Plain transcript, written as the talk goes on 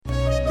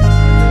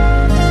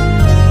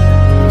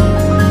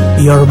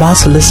You're about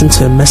to listen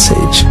to a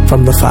message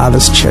from the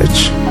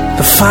Thefatherschurch.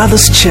 The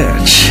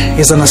Thefatherschurch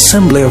is an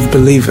assembly of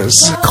believers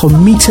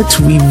committed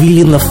to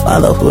revealing the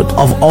fatherhood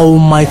of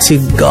Almighty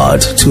God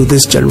to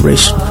this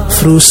generation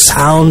through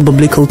sound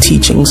biblical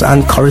teachings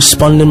and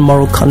corresponding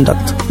moral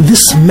conduct.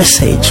 This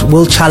message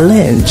will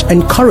challenge,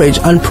 encourage,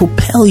 and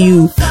propel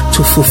you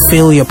to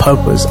fulfill your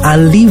purpose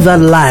and live that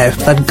life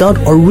that God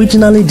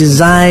originally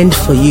designed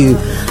for you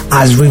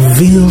as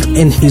revealed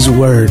in His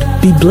Word.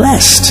 Be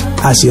blessed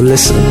as you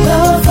listen.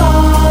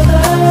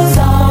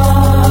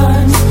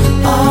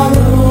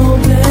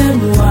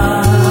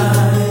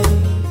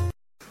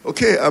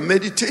 Okay, our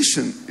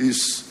meditation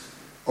is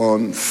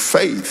on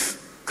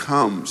faith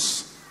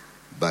comes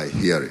by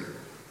hearing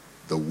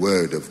the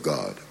Word of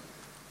God.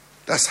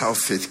 That's how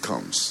faith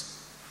comes.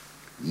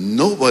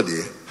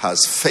 Nobody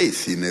has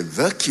faith in a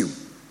vacuum.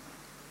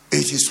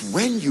 It is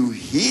when you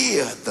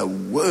hear the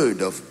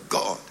Word of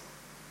God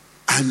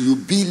and you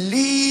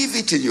believe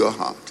it in your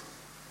heart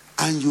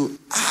and you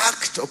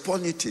act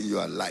upon it in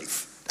your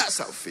life. That's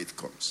how faith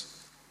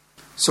comes.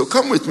 So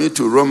come with me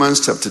to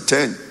Romans chapter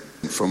 10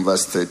 from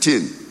verse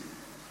 13.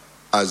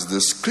 As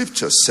the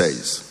scripture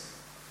says,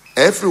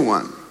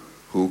 everyone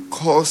who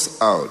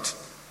calls out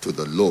to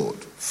the Lord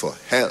for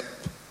help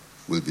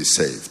will be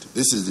saved.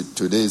 This is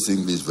today's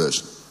English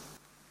version.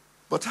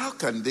 But how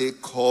can they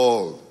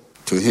call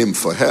to Him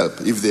for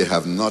help if they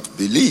have not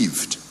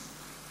believed?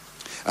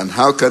 And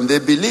how can they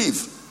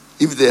believe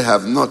if they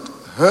have not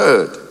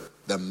heard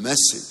the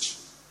message?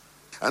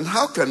 And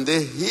how can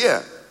they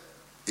hear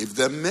if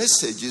the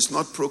message is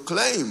not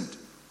proclaimed?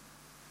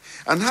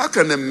 And how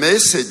can a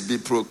message be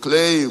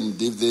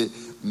proclaimed if the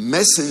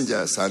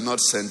messengers are not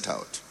sent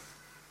out?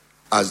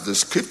 As the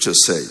scripture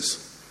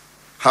says,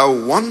 how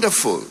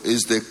wonderful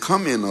is the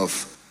coming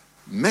of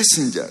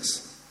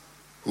messengers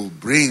who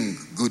bring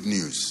good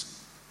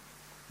news.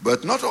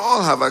 But not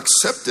all have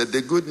accepted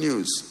the good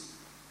news.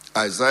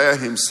 Isaiah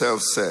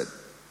himself said,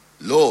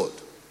 Lord,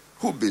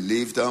 who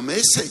believed our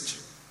message?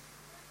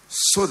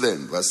 So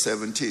then, verse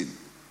 17,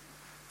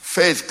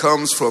 faith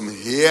comes from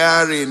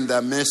hearing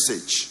the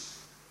message.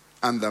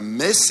 And the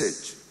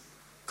message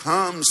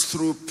comes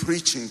through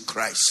preaching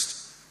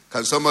Christ.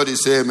 Can somebody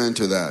say amen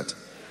to that?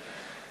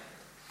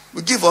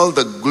 We give all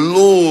the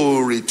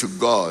glory to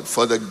God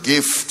for the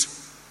gift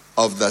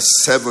of the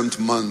 7th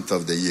month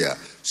of the year.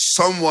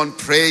 Someone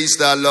praise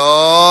the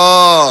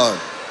Lord.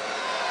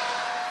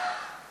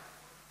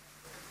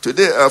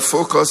 Today our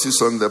focus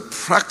is on the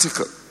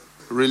practical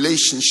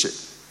relationship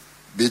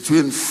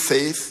between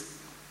faith,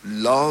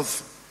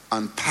 love,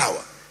 and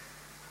power.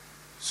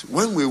 So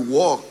when we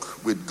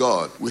walk with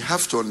God, we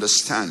have to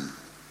understand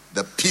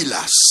the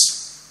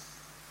pillars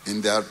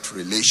in that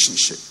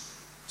relationship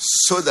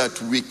so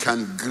that we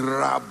can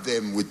grab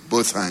them with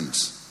both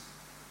hands.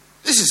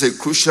 This is a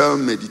crucial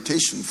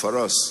meditation for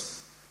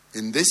us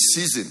in this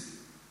season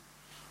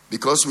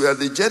because we are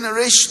the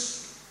generation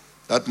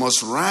that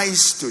must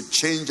rise to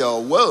change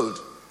our world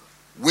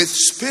with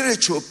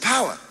spiritual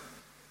power.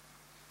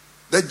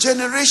 The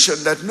generation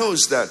that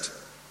knows that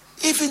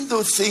even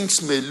though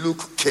things may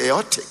look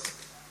chaotic,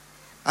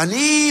 and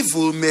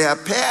evil may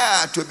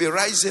appear to be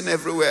rising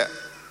everywhere,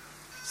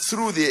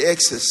 through the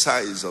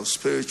exercise of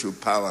spiritual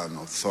power and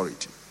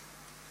authority,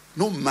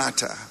 no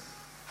matter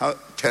how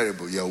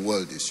terrible your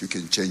world is, you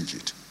can change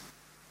it.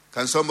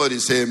 Can somebody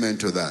say amen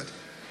to that?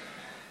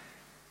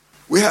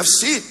 We have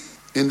seen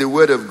in the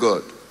Word of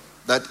God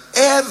that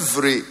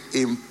every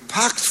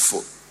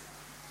impactful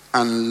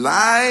and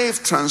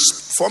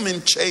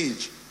life-transforming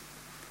change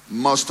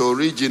must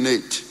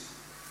originate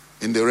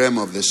in the realm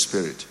of the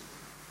Spirit.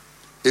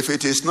 If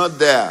it is not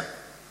there,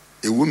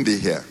 it won't be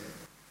here.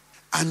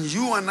 And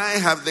you and I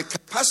have the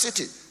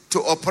capacity to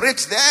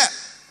operate there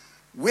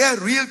where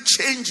real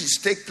changes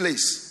take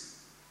place.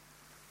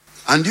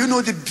 And you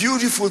know the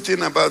beautiful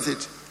thing about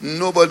it?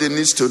 Nobody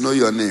needs to know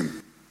your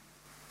name.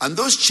 And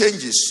those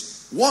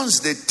changes, once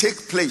they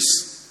take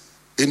place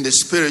in the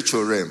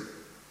spiritual realm,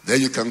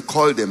 then you can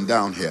call them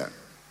down here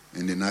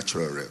in the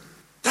natural realm.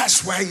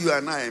 That's why you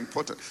and I are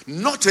important.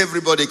 Not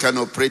everybody can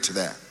operate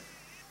there.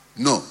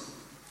 No.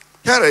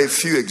 Here are a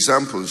few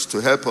examples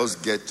to help us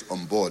get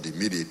on board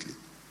immediately.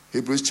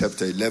 Hebrews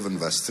chapter 11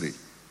 verse 3.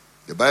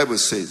 The Bible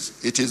says,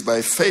 it is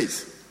by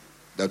faith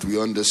that we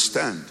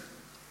understand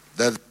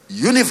that the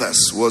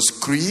universe was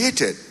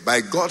created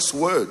by God's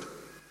word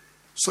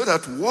so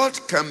that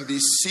what can be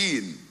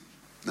seen,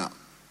 now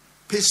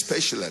pay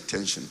special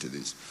attention to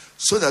this,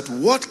 so that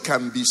what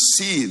can be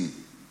seen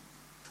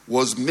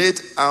was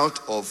made out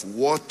of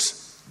what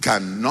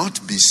cannot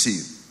be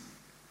seen.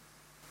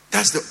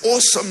 That's the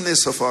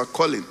awesomeness of our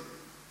calling.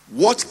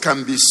 What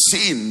can be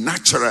seen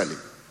naturally,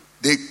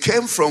 they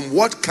came from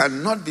what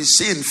cannot be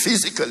seen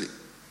physically.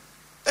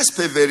 Let's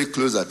pay very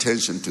close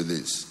attention to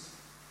this.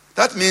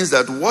 That means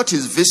that what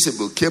is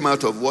visible came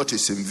out of what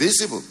is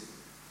invisible.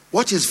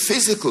 What is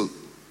physical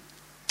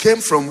came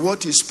from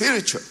what is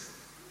spiritual.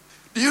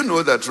 Do you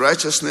know that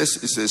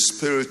righteousness is a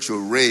spiritual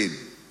rain?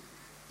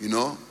 You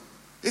know,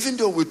 even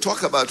though we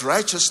talk about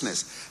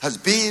righteousness as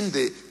being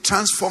the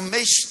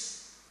transformation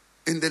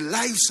in the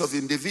lives of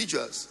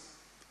individuals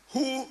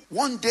who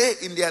one day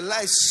in their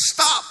lives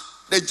stop.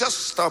 They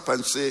just stop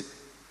and say,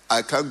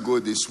 I can't go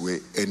this way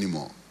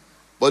anymore.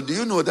 But do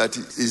you know that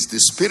it is the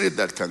Spirit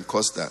that can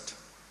cause that?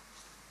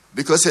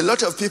 Because a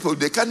lot of people,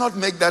 they cannot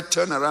make that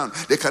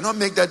turnaround. They cannot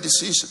make that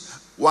decision.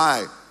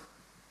 Why?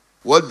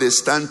 What they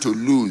stand to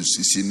lose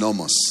is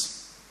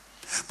enormous.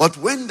 But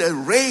when the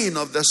rain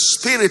of the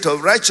Spirit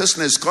of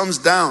righteousness comes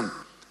down,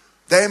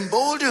 they're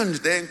emboldened,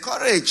 they're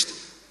encouraged,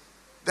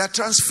 they're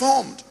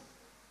transformed.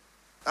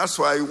 That's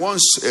why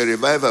once a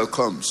revival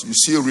comes, you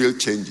see real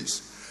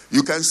changes.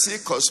 You can see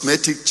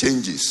cosmetic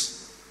changes.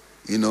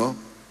 You know,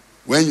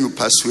 when you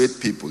persuade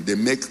people, they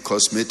make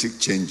cosmetic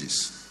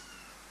changes.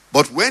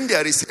 But when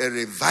there is a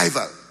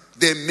revival,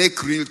 they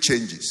make real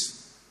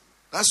changes.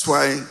 That's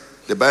why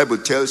the Bible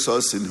tells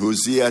us in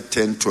Hosea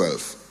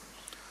 10:12,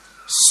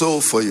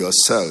 sow for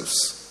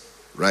yourselves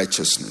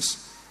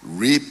righteousness,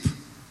 reap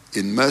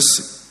in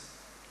mercy,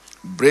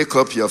 break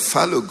up your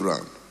fallow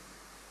ground,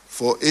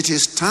 for it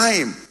is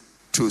time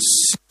to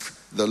seek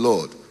the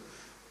Lord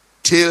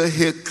till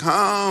he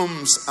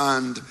comes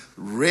and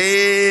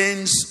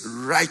rains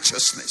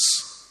righteousness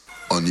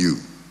on you.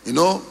 You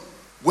know,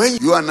 when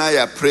you and I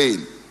are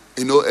praying,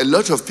 you know, a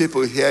lot of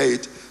people hear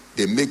it,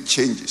 they make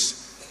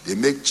changes. They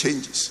make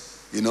changes.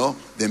 You know,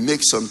 they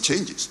make some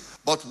changes.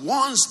 But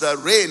once the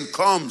rain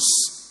comes,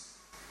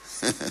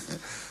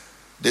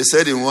 they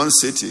said in one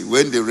city,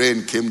 when the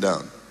rain came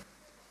down,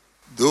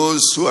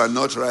 those who are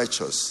not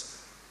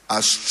righteous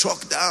are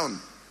struck down,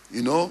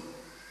 you know,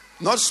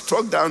 not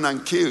struck down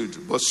and killed,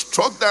 but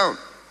struck down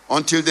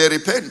until they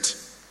repent.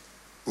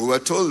 We were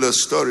told the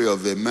story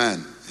of a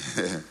man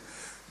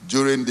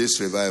during this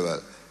revival.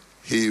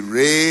 He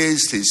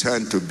raised his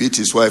hand to beat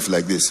his wife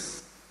like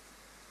this.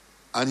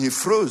 And he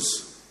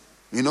froze.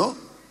 You know?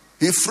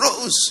 He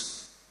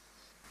froze.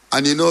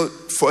 And you know,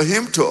 for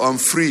him to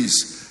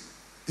unfreeze,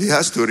 he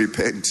has to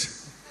repent.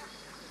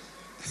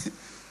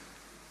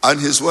 And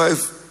his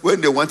wife,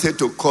 when they wanted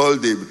to call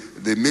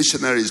the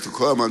missionaries to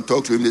come and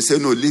talk to him, they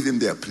said, no, leave him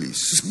there,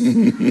 please.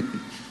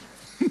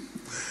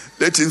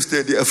 Let him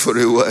stay there for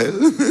a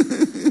while.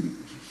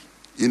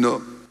 You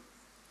know,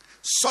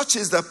 such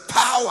is the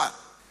power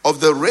of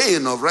the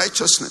reign of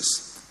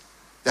righteousness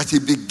that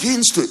it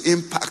begins to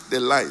impact the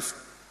life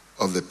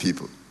of the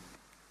people.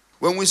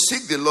 When we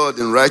seek the Lord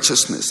in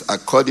righteousness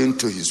according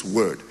to his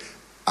word,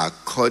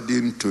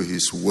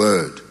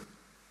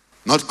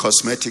 not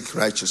cosmetic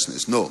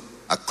righteousness, no,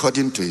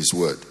 according to his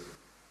word,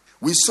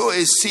 we sow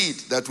a seed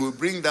that will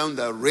bring down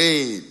the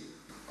rain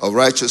of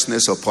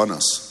righteousness upon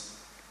us.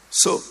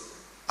 So,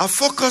 our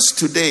focus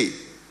today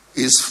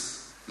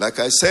is, like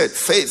I said,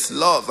 faith,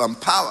 love, and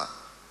power.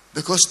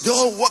 Because they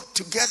all work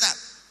together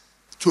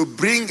to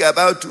bring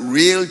about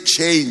real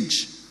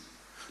change.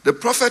 The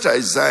prophet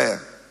Isaiah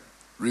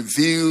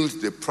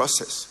revealed the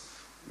process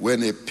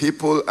when a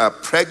people are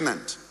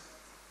pregnant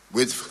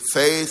with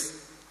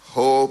faith,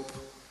 hope,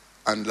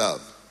 and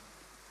love.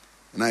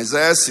 In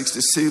Isaiah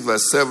 66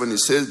 verse 7, it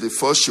says,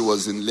 before she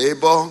was in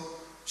labor,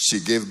 she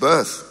gave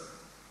birth.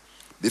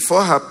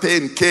 Before her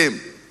pain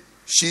came,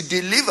 she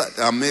delivered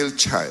a male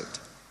child.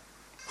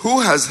 Who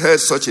has heard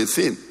such a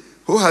thing?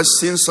 Who has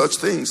seen such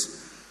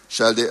things?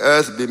 Shall the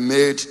earth be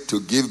made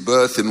to give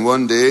birth in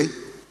one day?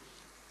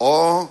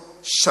 Or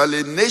shall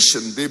a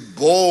nation be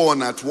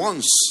born at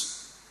once?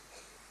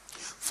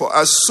 For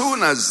as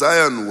soon as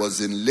Zion was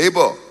in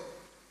labor,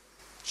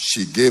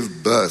 she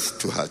gave birth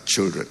to her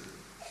children.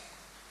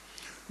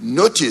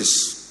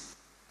 Notice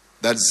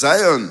that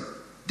Zion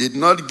did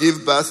not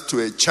give birth to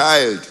a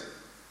child,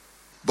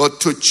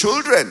 but to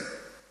children.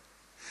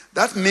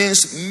 That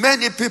means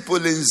many people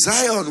in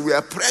Zion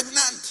were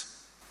pregnant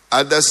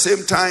at the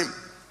same time.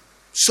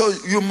 So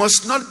you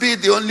must not be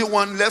the only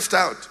one left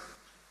out.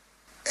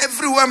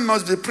 Everyone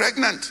must be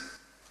pregnant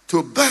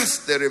to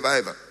birth the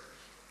revival,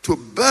 to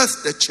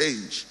birth the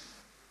change,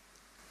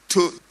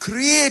 to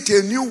create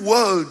a new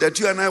world that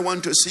you and I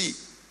want to see.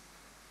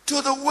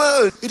 To the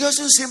world, it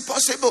doesn't seem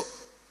possible.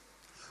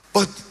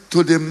 But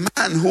to the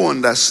man who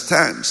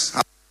understands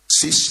how the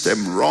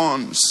system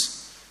runs,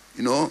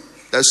 you know,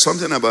 there's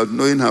something about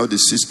knowing how the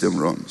system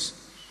runs.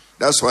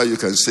 That's why you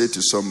can say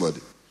to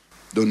somebody,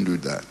 don't do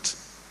that.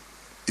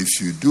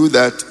 If you do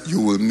that,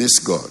 you will miss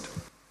God.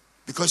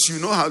 Because you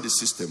know how the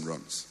system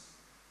runs.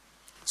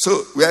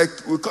 So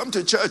we come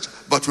to church,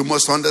 but we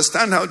must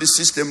understand how the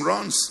system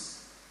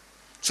runs.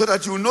 So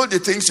that you know the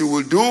things you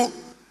will do,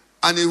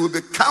 and it will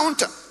be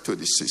counter to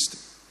the system.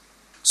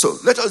 So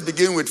let us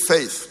begin with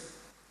faith.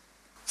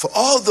 For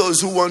all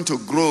those who want to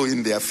grow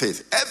in their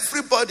faith,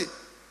 everybody,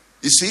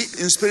 you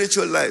see, in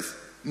spiritual life,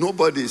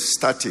 nobody is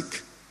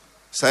static.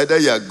 It's either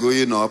you are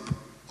going up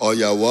or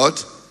you are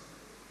what?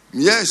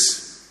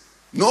 Yes.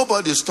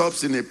 Nobody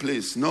stops in a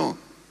place. No.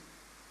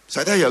 It's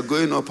either you are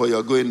going up or you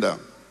are going down.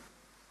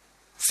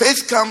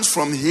 Faith comes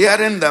from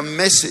hearing the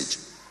message.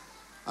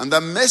 And the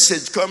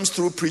message comes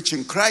through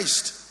preaching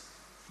Christ.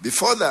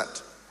 Before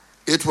that,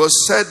 it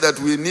was said that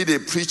we need a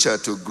preacher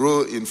to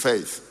grow in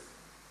faith.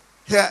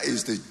 Here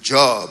is the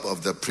job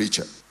of the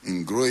preacher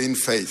in growing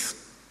faith.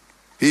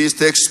 He is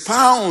to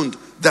expound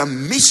the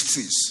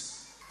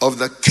mysteries of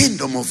the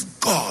kingdom of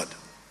God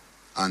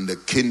and the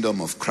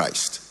kingdom of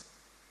Christ.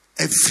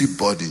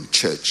 Everybody in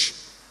church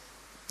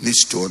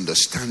needs to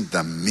understand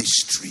the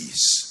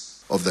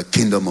mysteries of the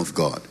kingdom of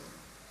God.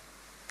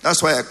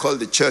 That's why I call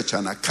the church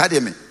an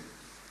academy.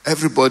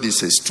 Everybody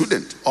is a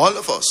student, all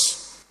of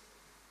us.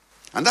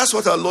 And that's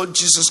what our Lord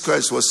Jesus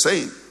Christ was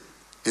saying.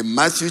 In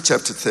Matthew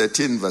chapter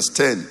 13, verse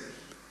 10,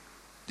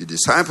 the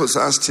disciples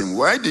asked him,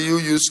 why do you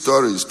use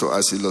stories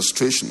as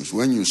illustrations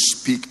when you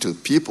speak to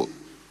people?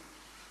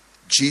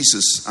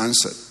 Jesus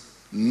answered,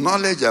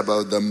 knowledge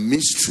about the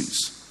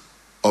mysteries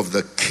of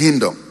the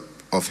kingdom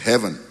of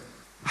heaven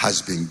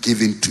has been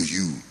given to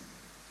you.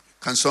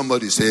 Can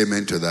somebody say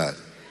amen to that?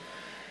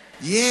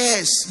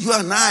 Yes, you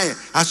and I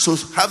are to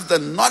have the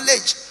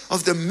knowledge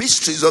of the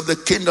mysteries of the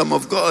kingdom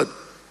of God.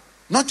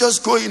 Not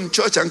just go in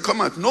church and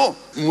come out. No,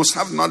 you must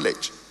have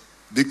knowledge.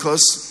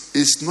 Because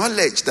it's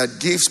knowledge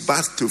that gives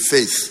birth to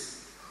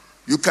faith.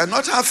 You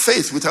cannot have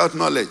faith without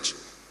knowledge.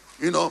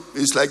 You know,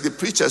 it's like the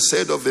preacher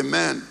said of a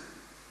man,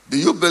 do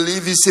you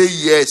believe? He said,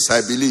 yes, I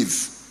believe.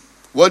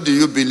 What do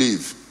you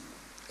believe?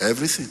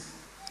 Everything.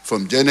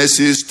 From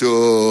Genesis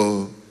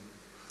to,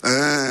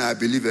 I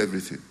believe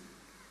everything.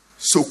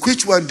 So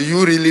which one do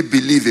you really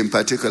believe in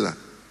particular?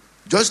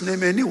 Just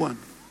name anyone.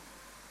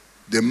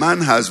 The man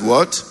has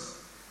what?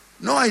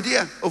 No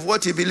idea of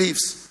what he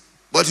believes.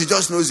 But he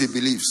just knows he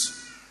believes.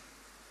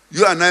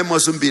 You and I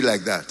mustn't be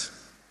like that.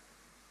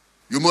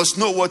 You must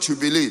know what you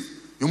believe.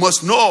 You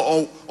must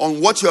know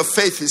on what your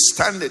faith is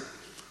standing,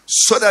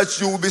 so that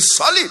you will be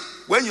solid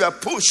when you are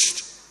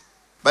pushed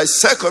by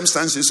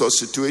circumstances or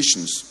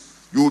situations.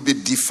 You will be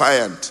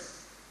defiant.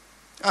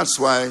 That's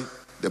why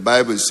the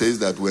Bible says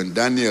that when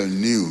Daniel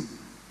knew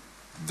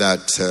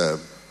that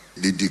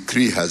the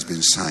decree has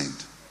been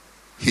signed,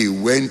 he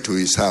went to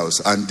his house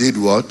and did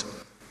what?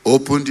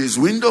 Opened his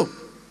window.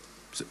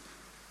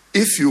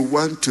 If you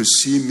want to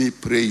see me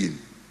praying,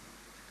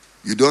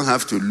 you don't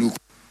have to look.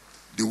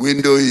 The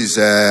window is,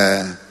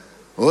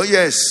 oh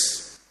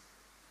yes,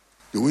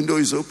 the window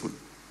is open.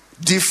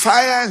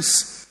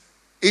 Defiance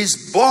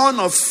is born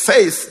of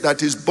faith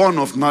that is born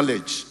of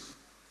knowledge.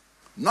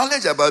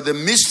 Knowledge about the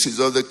mysteries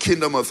of the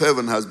kingdom of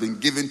heaven has been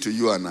given to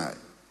you and I.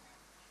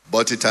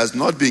 But it has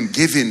not been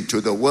given to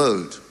the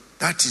world.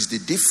 That is the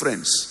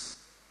difference.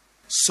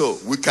 So,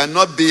 we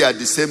cannot be at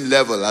the same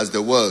level as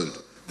the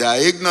world. They are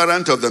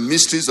ignorant of the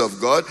mysteries of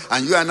God,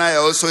 and you and I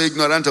are also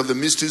ignorant of the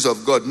mysteries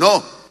of God.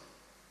 No,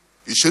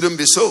 it shouldn't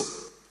be so.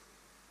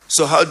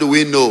 So how do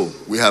we know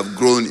we have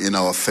grown in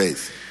our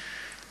faith?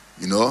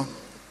 You know,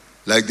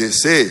 like they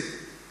say,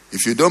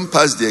 if you don't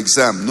pass the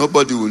exam,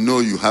 nobody will know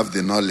you have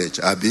the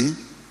knowledge. Abi?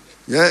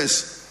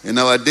 Yes. In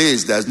our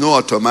days, there's no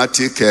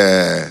automatic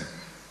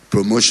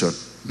promotion.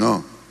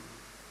 No.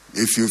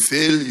 If you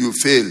fail, you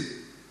fail.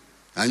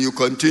 And you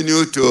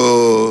continue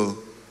to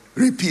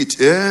repeat.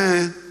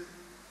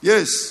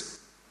 Yes.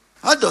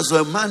 How does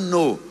a man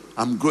know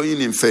I'm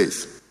growing in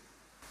faith?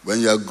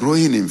 When you are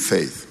growing in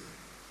faith,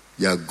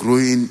 you are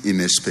growing in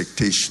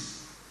expectation.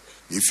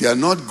 If you are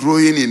not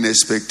growing in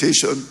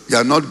expectation, you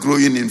are not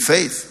growing in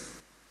faith.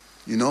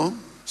 You know,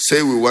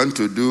 say we want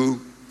to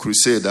do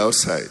crusade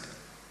outside.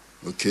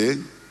 Okay?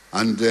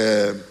 And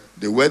the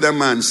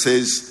weatherman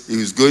says it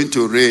is going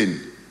to rain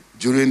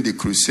during the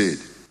crusade.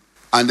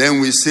 And then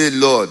we say,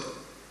 Lord,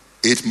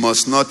 it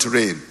must not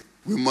rain.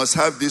 We must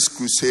have this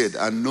crusade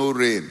and no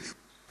rain.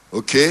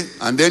 Okay?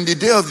 And then the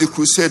day of the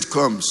crusade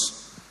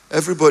comes.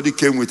 Everybody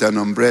came with an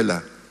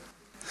umbrella.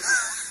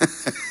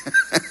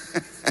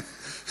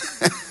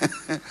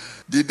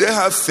 Did they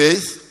have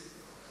faith?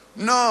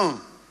 No.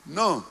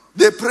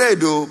 They prayed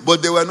though,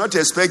 but they were not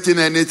expecting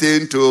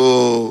anything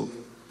to...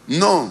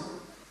 No.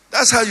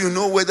 That's how you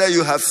know whether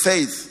you have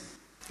faith.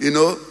 You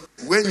know,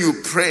 when you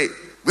pray,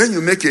 when you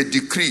make a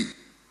decree,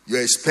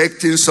 you're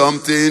expecting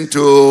something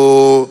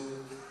to...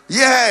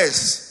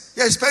 Yes,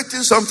 you're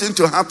expecting something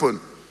to happen,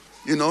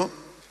 you know,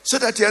 so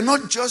that you're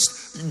not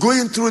just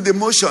going through the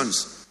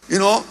motions, you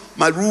know,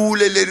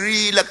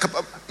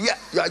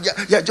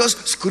 you're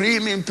just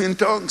screaming in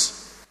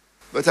tongues.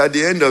 But at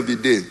the end of the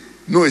day,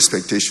 no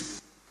expectation.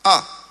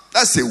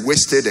 That's a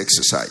wasted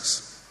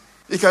exercise.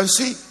 You can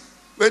see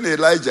when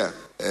Elijah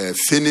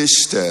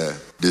finished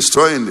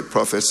destroying the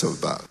prophets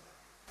of Baal,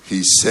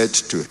 he said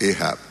to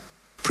Ahab,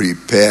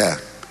 prepare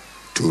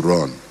to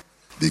run,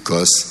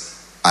 because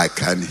I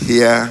can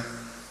hear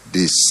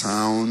the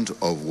sound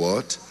of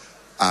what?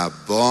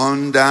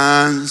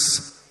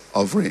 Abundance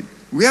of rain.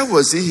 Where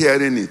was he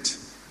hearing it?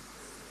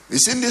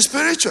 It's in the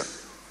spiritual.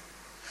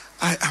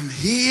 I am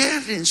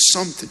hearing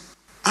something.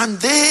 And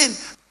then,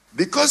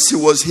 because he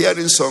was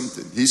hearing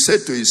something, he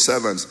said to his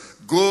servants,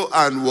 go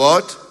and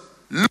what?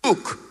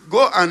 Look.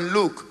 Go and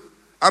look.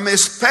 I'm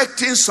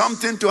expecting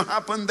something to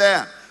happen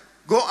there.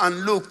 Go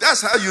and look.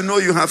 That's how you know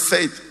you have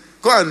faith.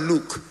 Go and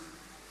look.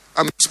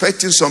 I'm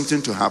expecting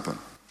something to happen.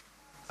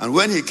 And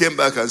when he came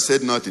back and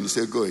said nothing, he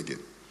said, go again.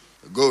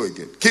 Go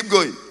again. Keep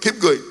going. Keep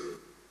going.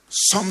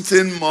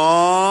 Something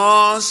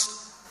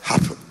must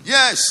happen.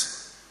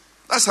 Yes.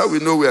 That's how we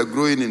know we are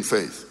growing in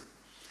faith.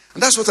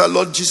 And that's what our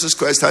Lord Jesus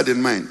Christ had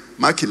in mind.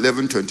 Mark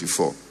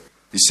 11:24.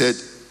 He said,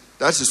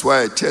 that is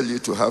why I tell you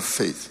to have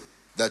faith,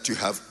 that you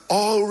have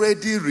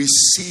already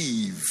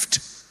received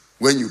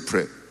when you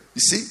pray.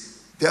 You see,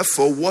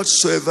 therefore,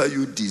 whatsoever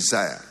you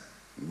desire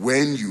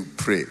when you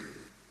pray,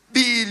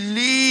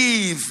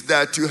 believe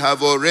that you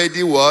have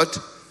already what?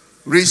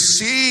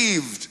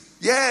 Received.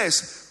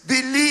 Yes,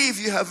 believe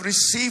you have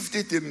received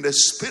it in the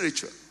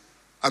spiritual.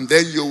 And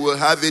then you will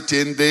have it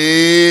in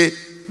the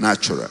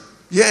natural.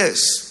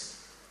 Yes.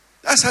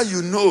 That's how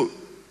you know.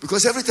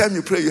 Because every time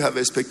you pray, you have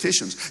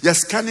expectations. You're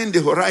scanning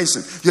the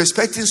horizon. You're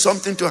expecting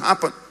something to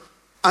happen.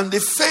 And the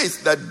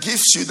faith that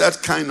gives you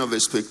that kind of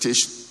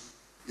expectation,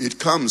 it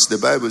comes, the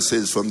Bible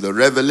says, from the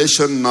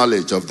revelation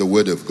knowledge of the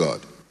Word of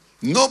God.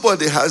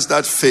 Nobody has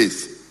that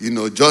faith,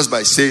 just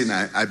by saying,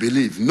 I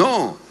believe.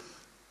 No.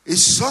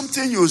 It's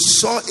something you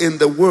saw in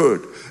the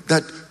Word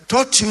that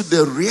taught you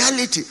the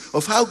reality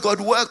of how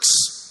God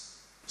works.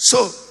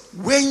 So,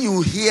 when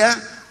you hear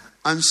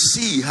and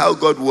see how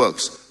God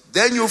works,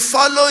 then you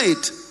follow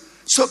it.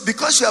 So,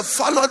 because you have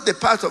followed the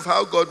path of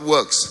how God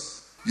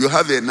works, you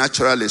have a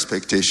natural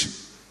expectation.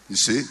 You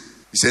see?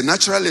 It's a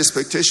natural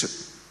expectation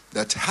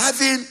that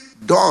having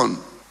done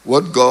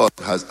what God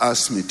has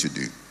asked me to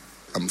do,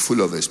 I'm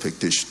full of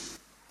expectation.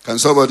 Can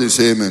somebody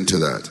say amen to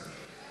that?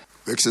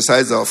 We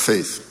exercise our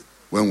faith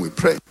when we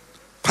pray.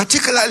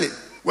 Particularly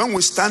when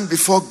we stand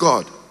before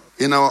God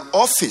in our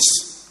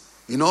office.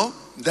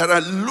 There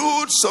are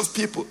loads of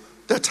people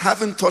that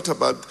haven't thought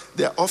about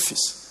their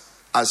office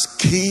as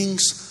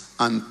kings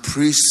and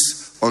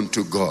priests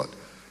unto God.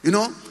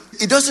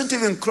 It doesn't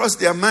even cross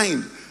their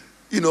mind.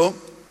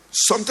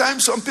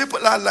 Sometimes some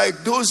people are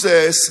like those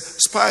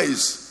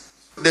spies.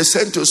 They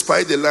sent to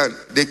spy the land.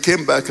 They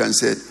came back and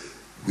said,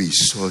 we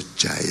saw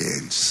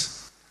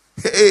giants.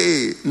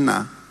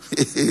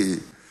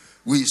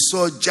 We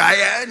saw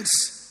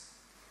giants.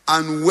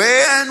 And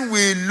when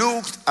we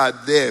looked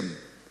at them,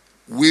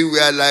 we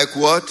were like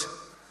what?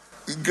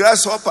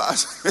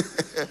 Grasshoppers.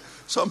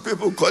 Some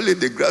people call it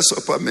the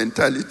grasshopper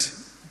mentality.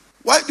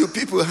 Why do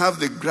people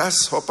have the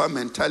grasshopper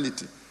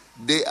mentality?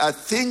 They are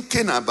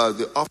thinking about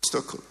the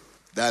obstacle.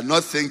 They are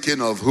not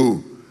thinking of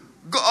who?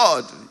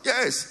 God.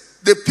 Yes.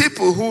 The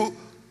people who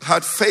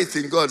had faith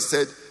in God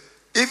said,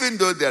 even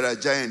though there are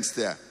giants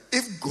there,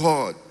 if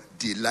God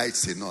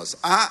delights in us,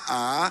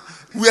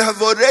 we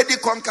have already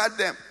conquered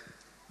them.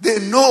 They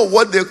know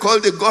what they call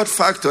the God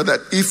factor,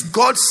 that if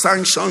God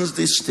sanctions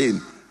this thing,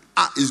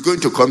 it's going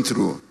to come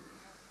through.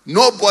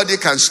 Nobody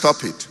can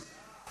stop it.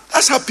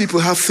 That's how people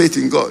have faith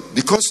in God,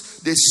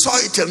 because they saw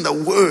it in the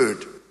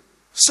Word.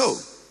 So,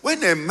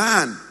 when a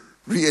man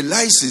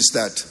realizes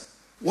that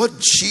what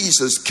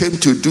Jesus came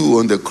to do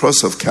on the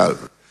cross of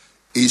Calvary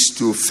is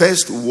to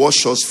first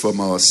wash us from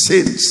our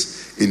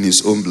sins in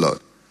his own blood,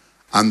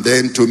 and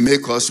then to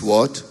make us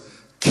what?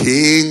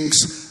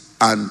 Kings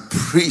and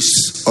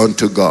priests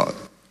unto God.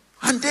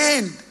 And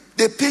then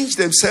they pinch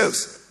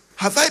themselves.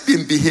 Have I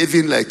been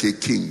behaving like a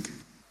king?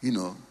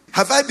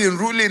 Have I been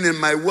ruling in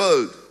my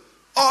world?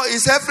 Or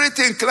is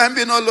everything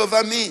climbing all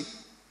over me?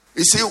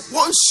 You see,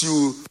 once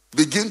you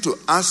begin to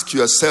ask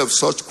yourself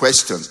such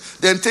questions,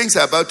 then things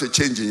are about to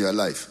change in your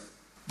life.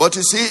 But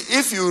you see,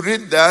 if you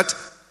read that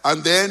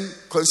and then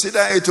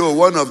consider it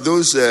one of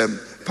those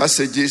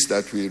passages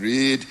that we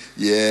read,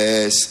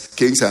 yes,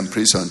 kings and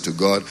priests unto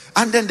God,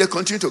 and then they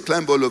continue to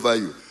climb all over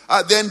you,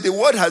 then the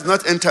word has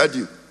not entered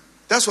you.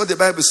 That's what the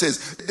Bible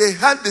says. They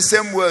had the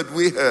same word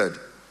we heard,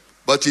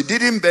 but it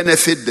didn't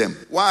benefit them.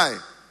 Why?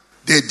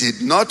 They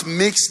did not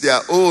mix their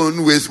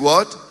own with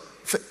what?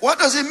 What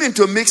does it mean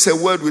to mix a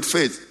word with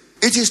faith?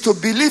 It is to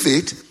believe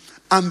it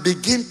and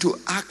begin to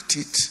act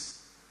it.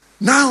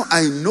 Now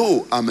I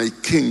know I'm a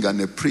king and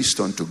a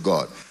priest unto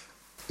God.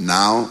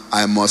 Now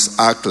I must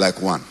act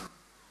like one.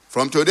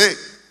 From today,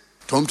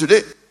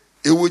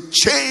 it will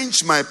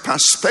change my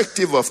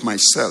perspective of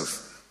myself.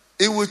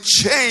 It will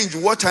change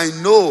what I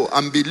know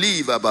and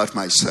believe about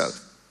myself.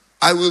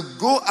 I will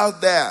go out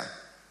there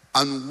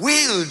and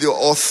wield the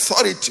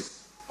authority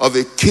of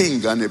a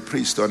king and a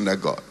priest under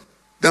God.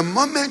 The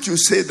moment you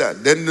say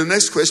that, then the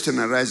next question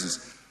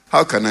arises,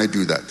 how can I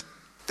do that?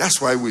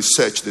 That's why we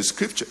search the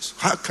scriptures.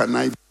 How can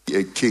I be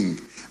a king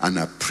and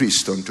a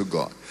priest unto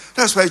God?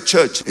 That's why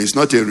church is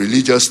not a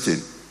religious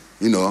thing.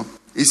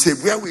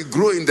 It's where we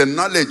grow in the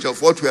knowledge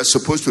of what we are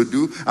supposed to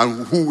do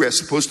and who we are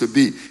supposed to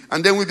be.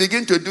 And then we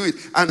begin to do it.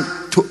 And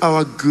to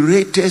our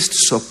greatest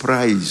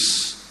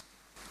surprise,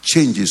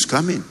 change is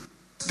coming.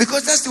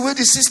 Because that's the way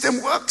the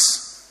system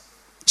works.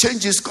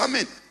 Change is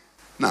coming.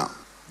 Now,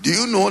 do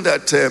you know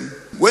that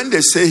when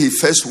they say he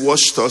first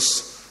washed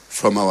us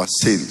from our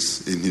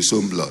sins in his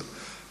own blood,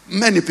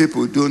 many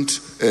people don't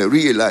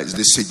realize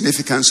the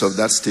significance of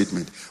that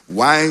statement.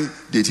 Why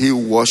did he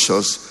wash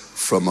us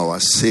from our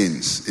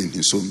sins in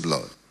his own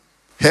blood?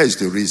 Here's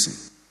the reason.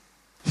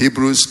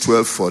 Hebrews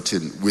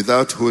 12:14.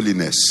 Without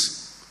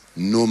holiness,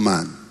 no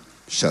man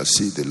shall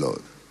see the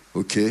Lord.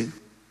 Okay?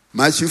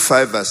 Matthew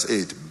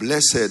 5:8.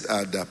 Blessed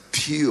are the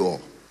pure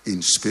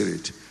in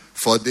spirit,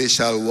 for they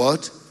shall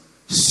what?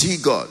 see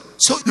God.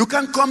 So you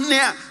can't come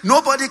near.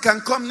 Nobody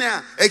can come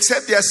near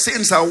except their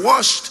sins are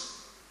washed.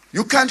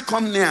 You can't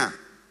come near.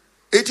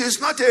 It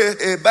is not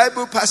a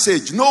Bible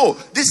passage. No,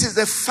 this is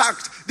the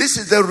fact. This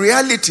is the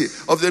reality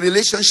of the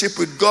relationship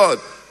with God.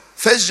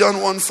 1 John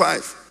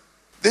 1:5.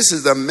 This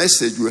is the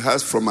message we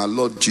have from our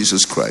Lord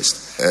Jesus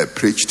Christ.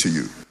 Preach to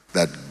you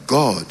that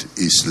God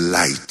is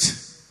light,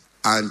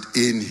 and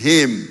in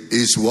him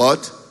is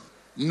what?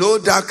 No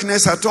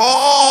darkness at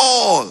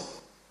all.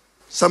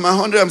 Psalm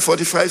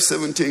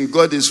 145:17.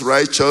 God is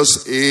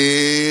righteous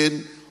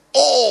in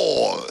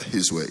all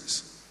his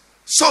ways.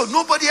 So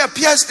nobody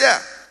appears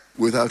there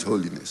without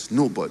holiness.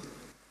 Nobody.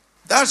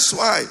 That's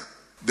why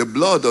the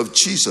blood of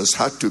Jesus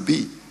had to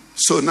be.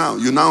 So now,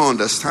 you now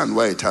understand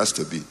why it has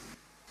to be.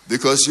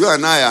 Because you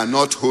and I are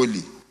not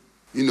holy.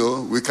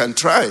 We can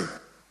try.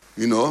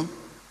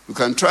 We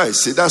can try.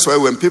 See, that's why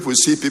when people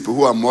see people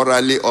who are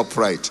morally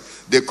upright,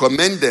 they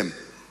commend them.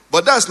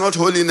 But that's not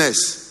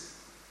holiness.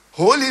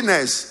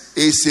 Holiness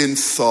is in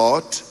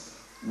thought,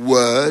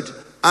 word,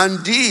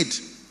 and deed.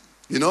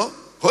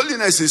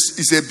 Holiness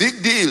is a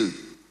big deal.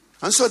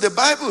 And so the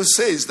Bible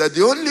says that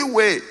the only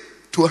way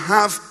to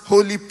have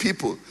holy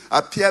people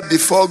appear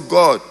before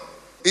God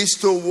is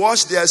to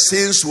wash their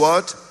sins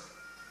what?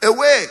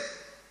 Away.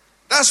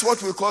 That's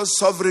what we call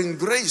sovereign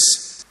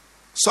grace.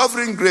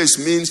 Sovereign grace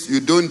means you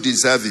don't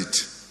deserve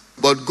it.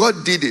 But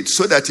God did it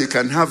so that he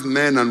can have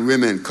men and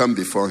women come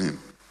before him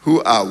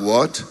who are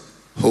what?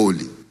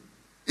 Holy.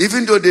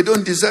 Even though they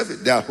don't deserve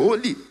it, they are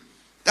holy.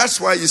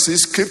 That's why you see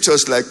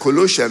scriptures like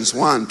Colossians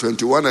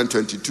 1:21 and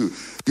 22.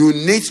 You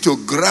need to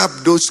grab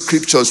those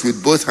scriptures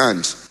with both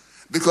hands.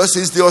 Because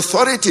it's the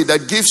authority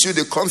that gives you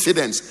the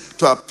confidence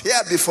to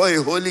appear before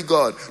a holy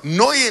God,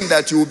 knowing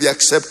that you will be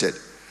accepted.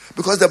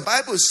 Because the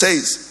Bible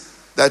says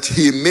that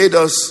he made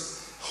us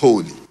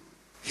holy.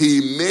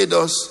 He made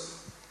us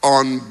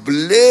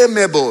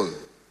unblameable.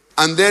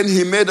 And then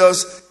he made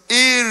us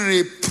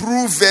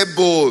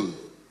irreprovable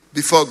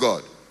before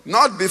God.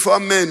 Not before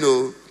men,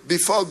 no,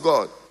 before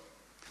God.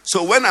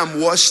 So when I'm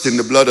washed in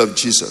the blood of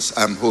Jesus,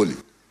 I'm holy.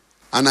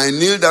 And I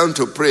kneel down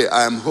to pray,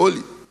 I am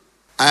holy.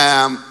 I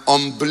am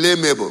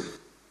unblameable.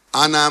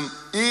 And I'm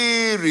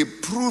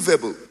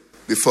irreprovable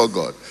before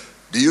God.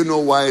 Do you know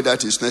why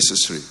that is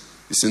necessary?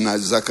 It's in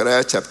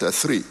Zechariah chapter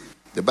 3.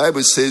 The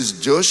Bible says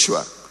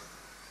Joshua,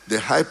 the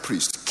high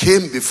priest,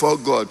 came before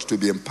God to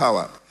be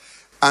empowered.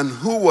 And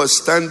who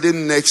was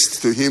standing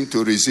next to him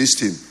to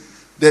resist him?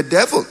 The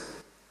devil.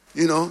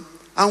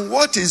 And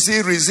what is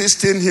he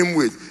resisting him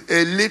with?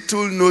 A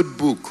little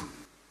notebook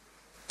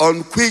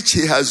on which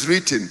he has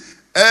written,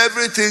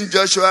 everything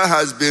Joshua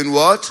has been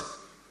what?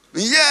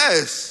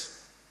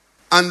 Yes.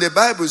 And the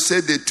Bible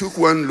said they took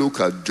one look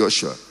at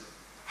Joshua.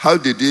 How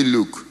did he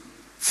look?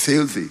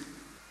 Filthy.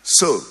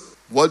 So,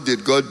 what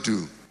did God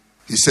do?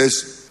 He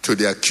says to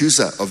the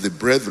accuser of the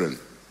brethren,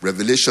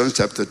 Revelation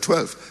chapter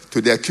 12,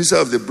 to the accuser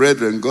of the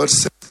brethren, God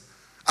said,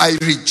 I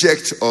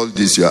reject all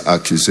this your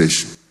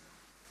accusation.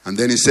 And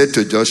then he said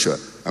to Joshua,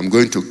 I'm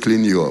going to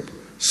clean you up.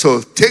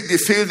 So take the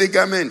filthy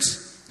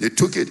garments. They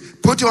took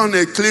it. Put on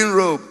a clean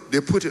robe.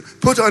 They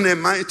put on a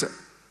mitre.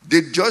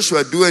 Did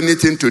Joshua do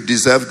anything to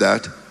deserve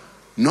that?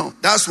 No.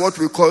 That's what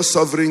we call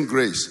sovereign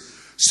grace.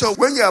 So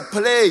when you are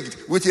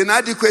plagued with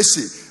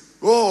inadequacy,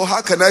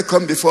 how can I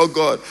come before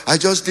God? I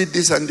just did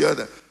this and the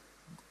other.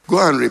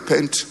 Go and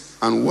repent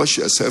and wash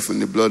yourself in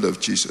the blood of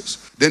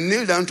Jesus. Then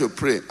kneel down to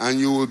pray and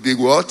you will be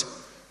what?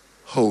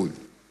 Holy.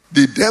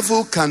 The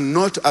devil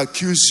cannot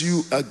accuse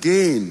you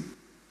again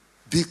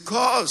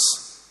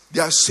because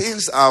their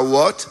sins are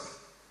what?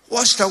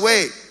 Washed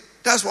away.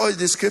 That's why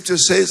the scripture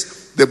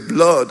says the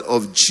blood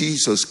of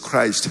Jesus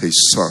Christ,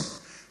 his son,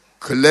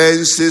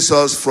 cleanses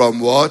us from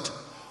what?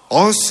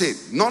 All sin.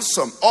 Not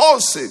some, all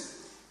sin.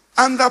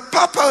 And the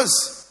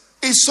purpose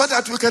is so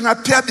that we can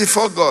appear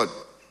before God.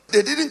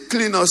 They didn't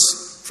clean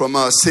us from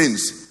our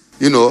sins,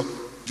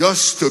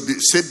 just to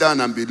sit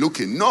down and be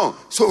looking. No,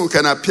 so we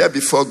can appear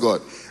before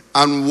God.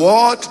 And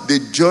what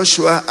did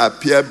Joshua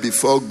appear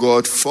before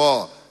God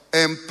for?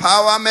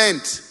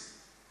 Empowerment.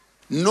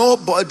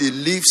 Nobody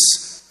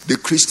lives the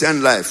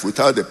Christian life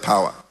without the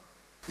power.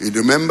 You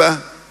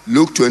remember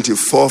Luke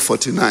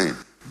 24:49.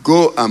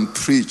 Go and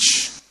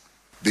preach,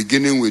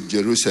 beginning with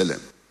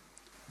Jerusalem.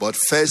 But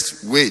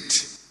first wait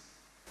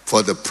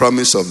for the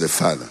promise of the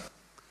Father,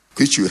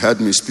 which you heard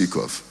me speak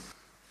of.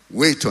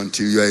 Wait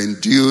until you are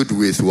endued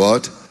with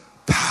what?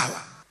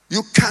 Power.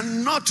 You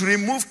cannot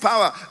remove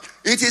power.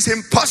 It is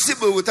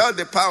impossible without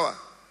the power.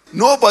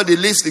 Nobody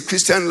lives the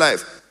Christian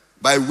life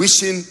by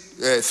wishing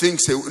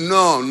things.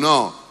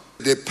 No.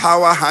 The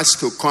power has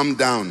to come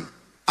down.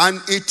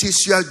 And it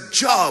is your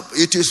job,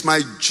 it is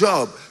my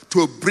job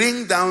to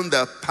bring down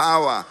the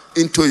power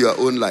into your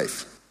own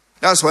life.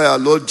 That's why our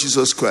Lord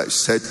Jesus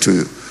Christ said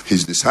to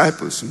his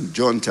disciples in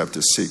John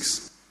chapter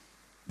 6,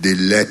 the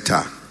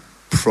letter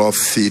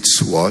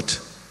profits what?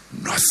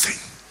 Nothing.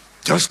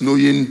 Just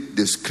knowing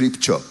the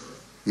scripture,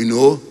 it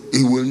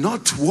will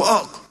not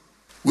work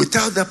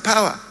without the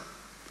power.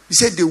 He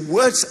said, the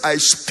words I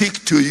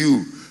speak to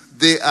you,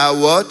 they are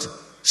what?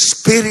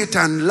 spirit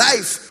and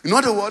life. In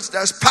other words,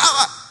 there's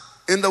power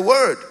in the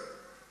word,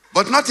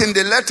 but not in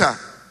the letter.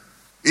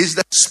 It's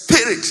the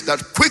spirit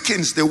that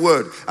quickens the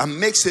word and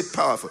makes it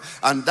powerful.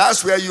 And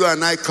that's where you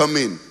and I come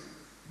in,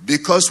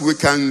 because we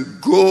can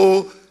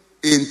go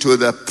into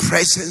the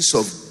presence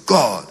of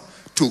God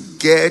to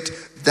get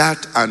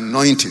that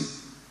anointing,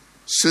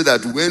 so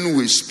that when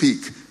we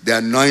speak, the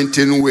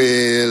anointing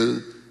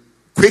will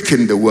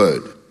quicken the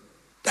word.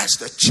 That's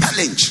the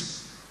challenge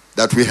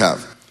that we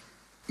have.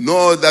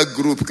 No other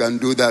group can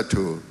do that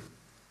too.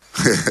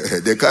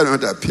 They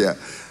cannot appear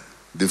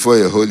before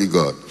a holy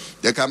God.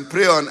 They can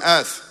pray on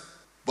earth,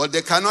 but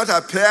they cannot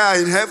appear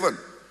in heaven.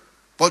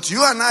 But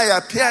you and I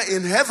appear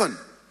in heaven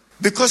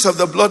because of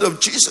the blood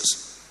of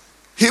Jesus.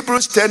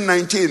 Hebrews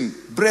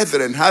 10:19,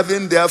 brethren,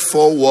 having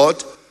therefore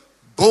what?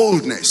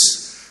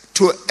 Boldness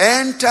to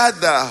enter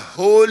the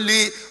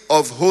holy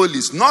of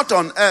holies, not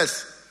on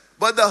earth,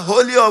 but the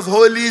holy of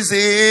holies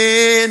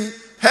in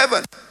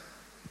heaven.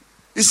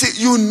 You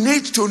see, you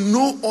need to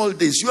know all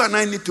this. You and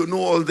I need to know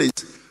all this,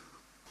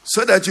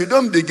 so that you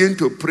don't begin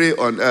to pray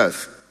on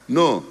earth.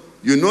 No,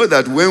 you know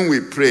that when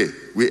we pray,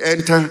 we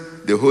enter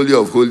the holy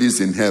of holies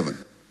in heaven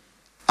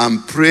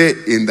and pray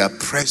in the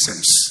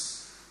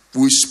presence.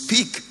 We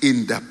speak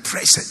in the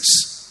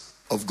presence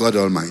of God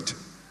Almighty.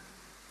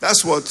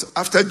 That's what,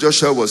 after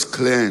Joshua was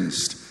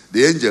cleansed,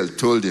 the angel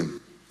told him,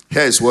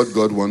 here is what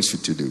God wants you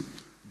to do.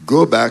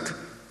 Go back,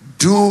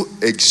 do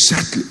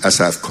exactly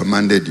as I've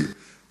commanded you.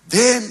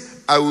 Then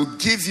I will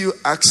give you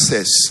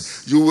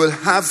access. You will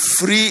have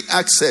free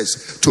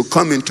access to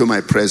come into my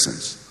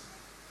presence.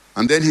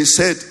 And then he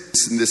said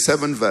in the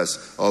 7th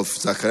verse of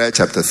Zechariah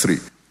chapter 3,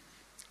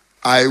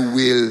 I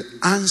will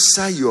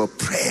answer your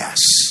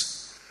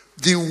prayers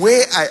the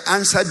way I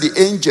answered the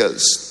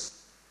angels.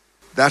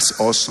 That's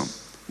awesome.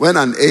 When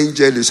an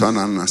angel is on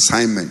an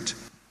assignment,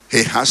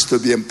 he has to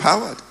be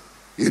empowered,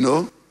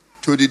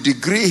 to the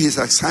degree his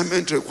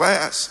assignment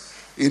requires.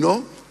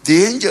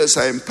 The angels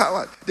are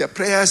empowered. Their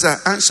prayers are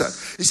answered.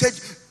 He said,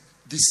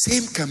 the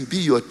same can be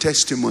your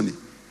testimony.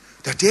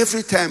 That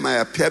every time I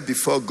appear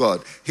before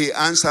God, he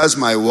answers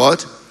my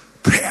what?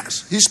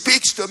 Prayers. He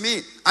speaks to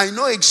me. I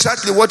know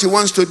exactly what he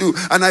wants to do,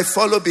 and I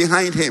follow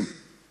behind him.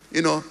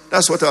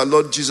 That's what our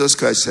Lord Jesus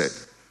Christ said.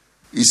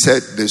 He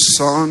said, the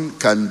Son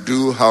can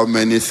do how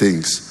many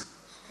things?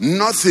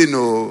 Nothing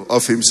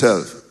of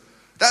himself.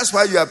 That's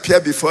why you appear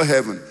before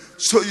heaven.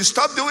 So you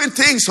stop doing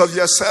things of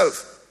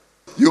yourself.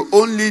 You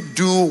only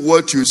do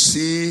what you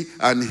see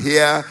and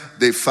hear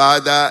the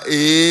Father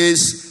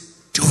is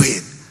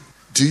doing.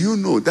 Do you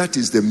know that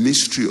is the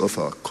mystery of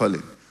our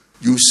calling?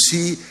 You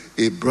see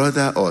a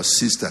brother or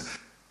sister,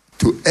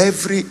 to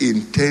every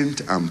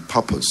intent and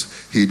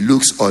purpose, he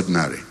looks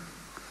ordinary.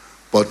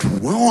 But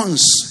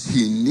once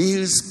he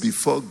kneels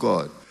before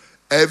God,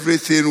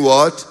 everything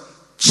what?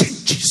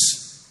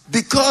 Changes.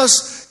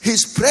 Because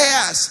his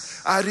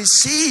prayers are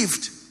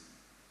received.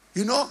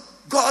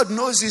 God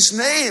knows his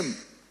name.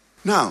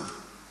 Now,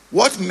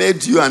 what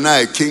made you and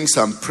I kings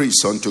and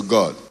priests unto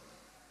God?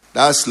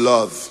 That's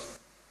love.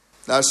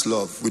 That's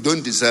love. We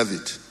don't deserve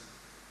it.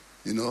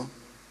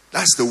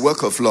 That's the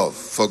work of love.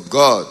 For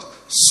God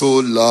so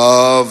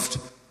loved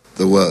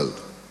the world.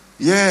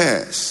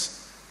 Yes.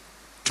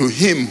 To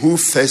him who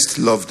first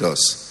loved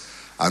us.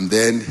 And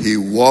then he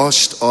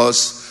washed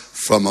us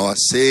from our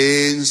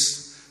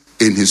sins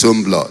in his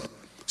own blood.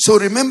 So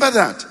remember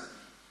that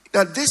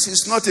this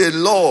is not a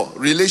law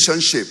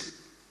relationship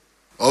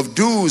of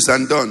do's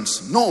and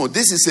don'ts. No,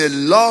 this is a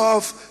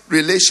love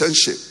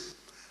relationship.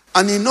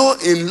 And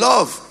in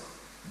love,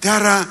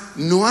 there are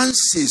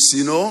nuances,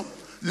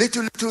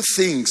 little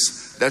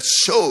things that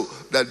show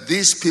that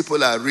these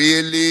people are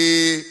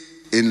really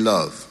in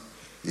love,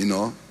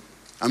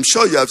 I'm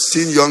sure you have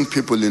seen young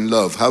people in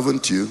love,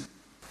 haven't you?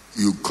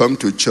 You come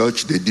to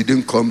church, they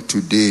didn't come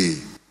today.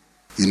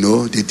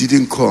 They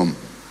didn't come.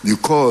 You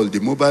call, the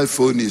mobile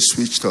phone is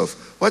switched off.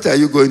 What are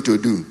you going to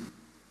do?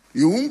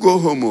 You won't go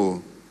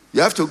home.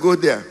 You have to go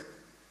there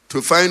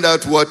to find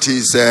out what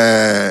is.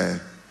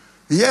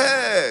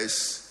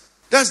 Yes,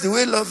 that's the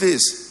way love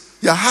is.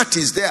 Your heart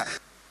is there.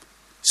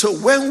 So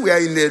when we are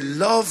in a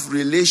love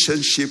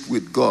relationship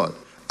with God,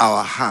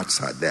 our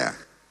hearts are there.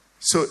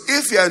 So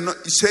if you are not,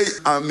 say,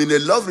 I'm in a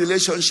love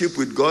relationship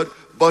with God,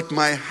 but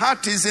my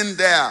heart isn't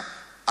there,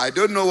 I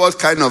don't know what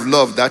kind of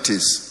love that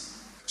is.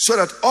 So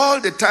that all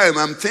the time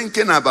I'm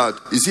thinking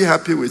about, is he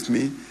happy with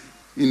me?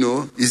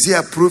 Is he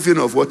approving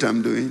of what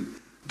I'm doing?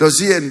 Does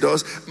he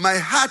endorse? My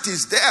heart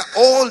is there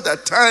all the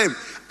time.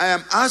 I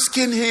am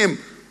asking him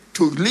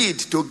to lead,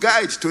 to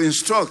guide, to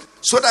instruct,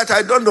 so that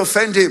I don't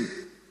offend him.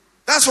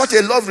 That's what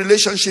a love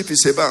relationship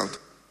is about.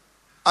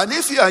 And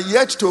if you are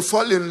yet to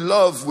fall in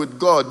love with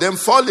God, then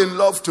fall in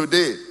love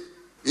today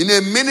in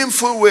a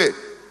meaningful way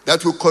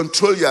that will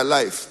control your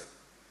life.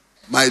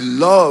 My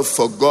love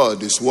for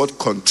God is what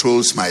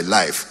controls my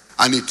life.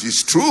 And it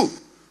is true.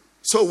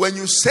 So when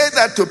you say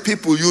that to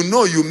people, you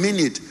mean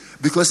it.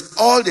 Because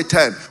all the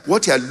time,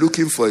 what you are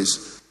looking for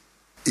is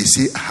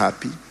he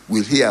happy?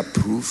 Will he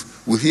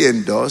approve? Will he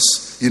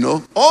endorse?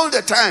 All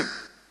the time.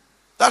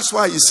 That's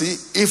why, you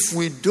see, if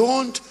we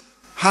don't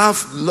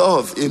have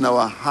love in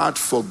our heart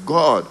for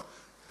God,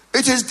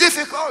 it is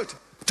difficult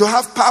to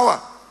have power.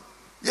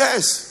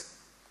 Yes.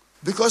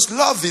 Because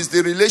love is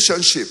the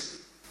relationship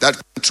that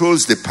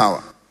controls the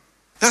power.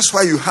 That's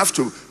why you have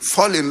to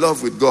fall in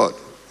love with God.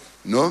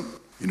 No?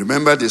 You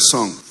remember the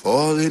song,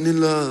 falling in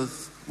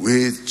love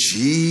with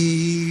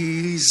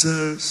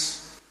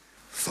Jesus.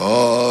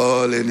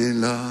 Falling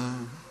in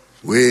love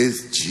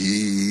with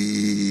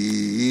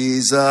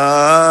Jesus.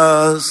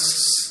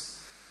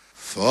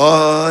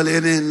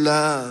 Falling in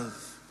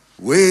love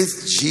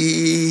with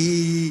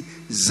Jesus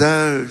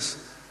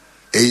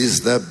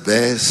is the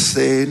best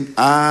thing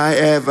I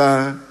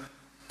ever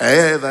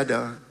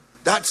done.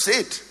 That's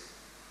it.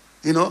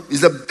 You know, it's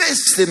the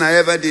best thing I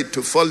ever did,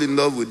 to fall in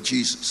love with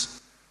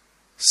Jesus,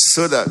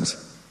 so that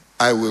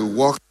I will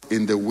walk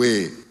in the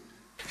way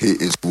he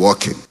is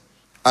walking.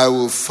 I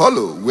will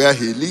follow where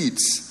he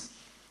leads,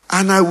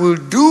 and I will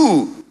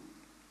do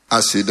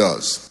as he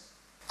does.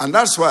 And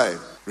that's why,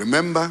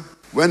 remember,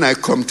 when I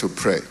come to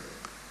pray,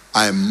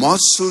 I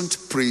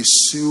mustn't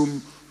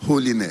presume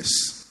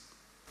holiness.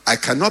 I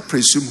cannot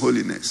presume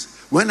holiness.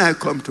 When I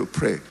come to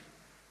pray,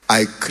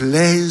 I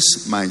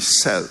cleanse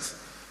myself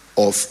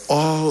of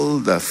all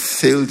the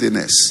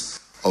filthiness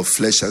of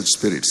flesh and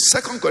spirit.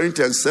 2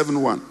 Corinthians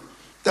 7:1,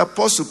 the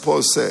Apostle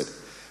Paul said,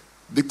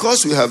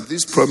 because we have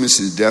these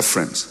promises, dear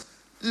friends,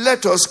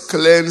 let us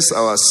cleanse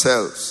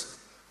ourselves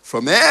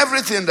from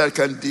everything that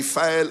can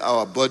defile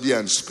our body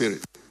and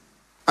spirit,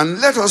 and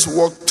let us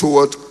walk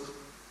toward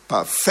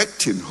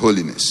perfecting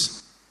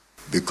holiness,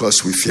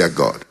 because we fear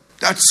God.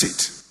 That's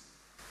it.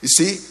 You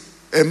see,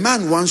 a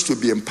man wants to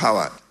be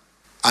empowered,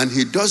 and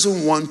he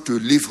doesn't want to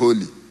live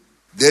holy.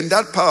 Then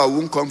that power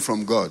won't come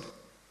from God.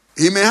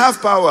 He may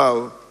have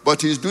power,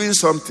 but he's doing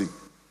something.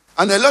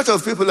 And a lot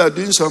of people are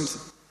doing something.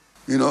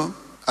 You know,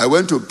 I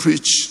went to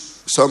preach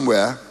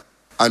somewhere,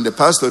 and the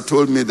pastor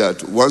told me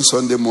that one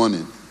Sunday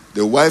morning,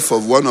 the wife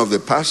of one of the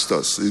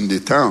pastors in the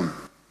town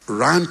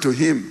ran to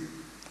him.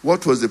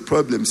 What was the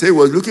problem? Say he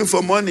was looking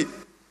for money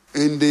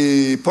in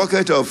the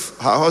pocket of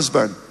her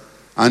husband,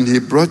 and he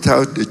brought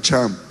out the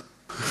charm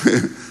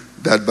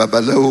that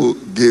Babalawo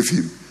gave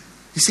him.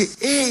 He said,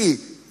 hey.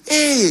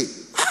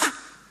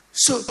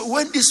 So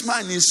when this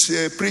man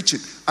is preaching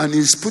and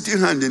he's putting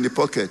hand in the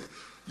pocket,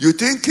 you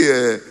think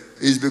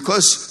it's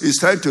because he's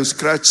trying to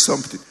scratch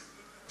something.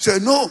 So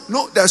no,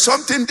 there's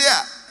something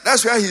there.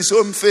 That's where his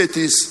own faith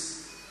is,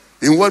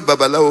 in what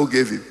Babalawo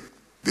gave him.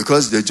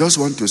 Because they just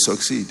want to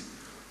succeed,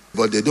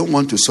 but they don't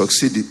want to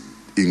succeed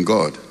in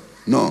God.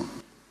 No.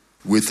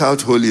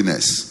 Without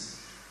holiness,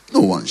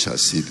 no one shall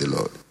see the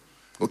Lord.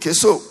 Okay,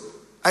 so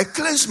I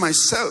cleanse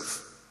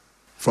myself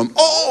from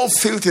all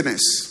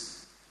filthiness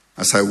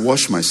as I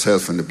wash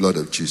myself in the blood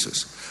of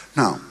Jesus.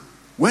 Now,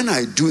 when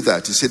I do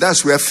that, you see,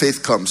 that's where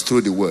faith comes,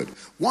 through the word.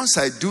 Once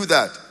I do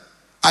that,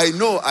 I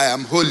know I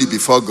am holy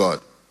before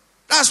God.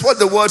 That's what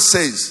the word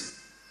says.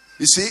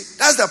 You see,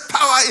 that's the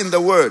power in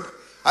the word.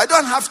 I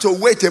don't have to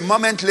wait a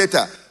moment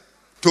later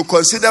to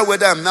consider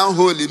whether I'm now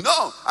holy.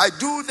 No, I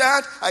do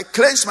that. I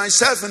cleanse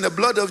myself in the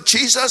blood of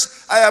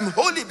Jesus. I am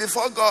holy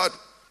before God.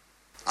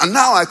 And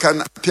now I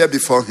can appear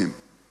before him.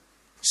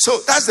 So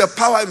that's the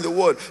power in the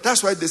word.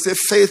 That's why they say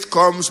faith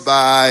comes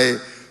by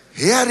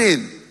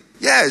hearing.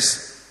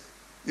 Yes.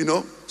 You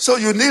know, so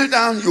you kneel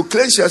down, you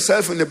cleanse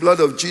yourself in the blood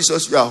of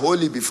Jesus, you are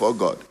holy before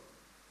God.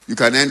 You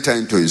can enter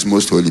into his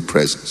most holy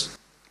presence.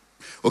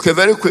 Okay,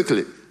 very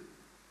quickly.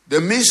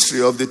 The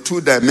mystery of the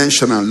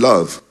two-dimensional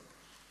love.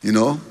 You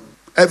know,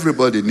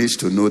 everybody needs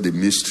to know the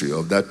mystery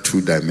of that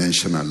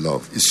two-dimensional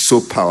love. It's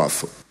so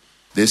powerful.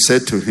 They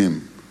said to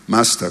him,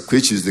 Master,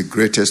 which is the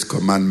greatest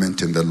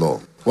commandment in the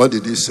law? What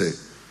did he say?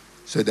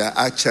 So there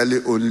are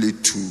actually only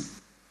two.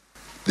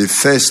 The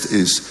first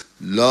is,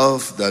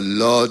 love the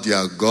Lord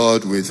your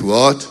God with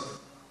what?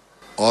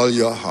 All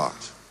your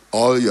heart,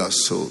 all your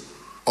soul,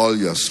 all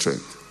your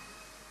strength.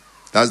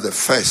 That's the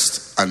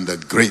first and the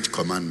great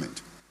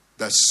commandment.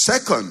 The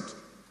second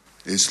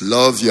is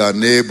love your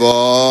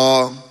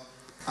neighbor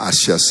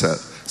as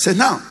yourself. Say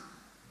now,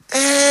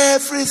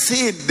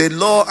 everything the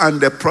law and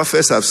the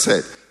prophets have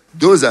said,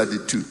 those are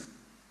the two.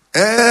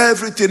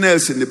 Everything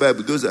else in the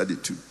Bible, those are the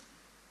two.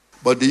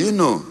 But do you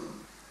know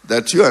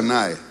that you and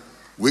I,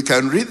 we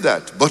can read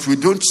that, but we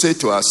don't say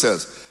to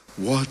ourselves,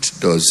 what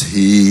does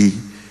he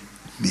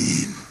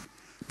mean?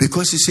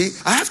 Because you see,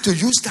 I have to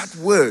use that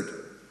word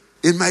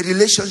in my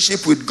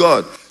relationship with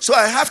God. So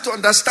I have to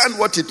understand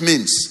what it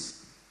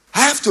means.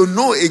 I have to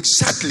know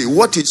exactly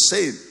what it's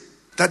saying.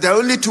 That there are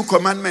only two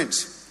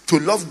commandments. To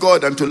love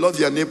God and to love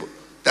your neighbor.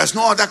 There's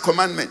no other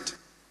commandment.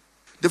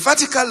 The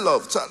vertical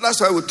love, so that's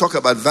why we talk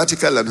about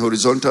vertical and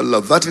horizontal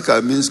love. Vertical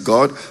means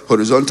God,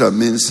 horizontal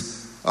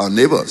means our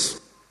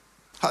neighbors.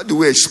 How do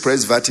we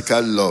express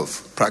vertical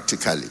love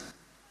practically?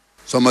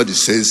 Somebody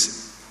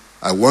says,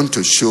 I want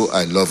to show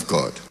I love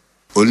God.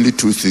 Only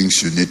two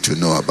things you need to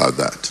know about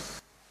that.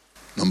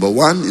 Number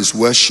one is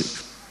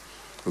worship.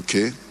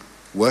 Okay?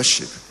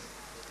 Worship.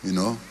 You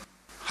know,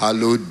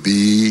 hallowed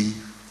be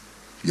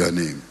your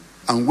name.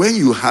 And when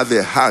you have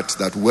a heart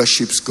that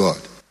worships God,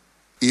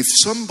 If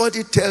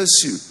somebody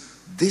tells you,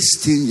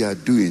 this thing you are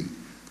doing,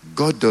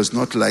 God does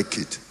not like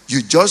it,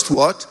 you just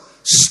what?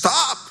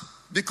 Stop.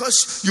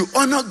 Because you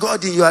honor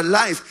God in your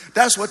life.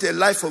 That's what a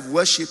life of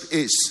worship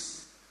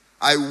is.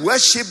 I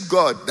worship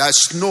God.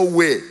 There's no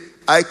way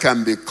I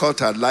can be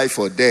caught alive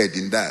or dead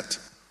in that.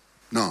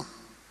 No.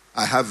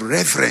 I have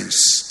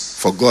reverence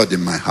for God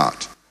in my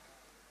heart.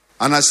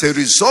 And as a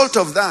result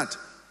of that,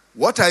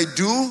 what I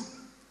do,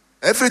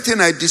 everything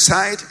I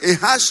decide, it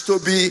has to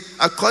be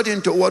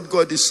according to what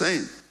God is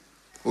saying.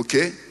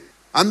 Okay?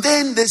 And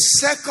then the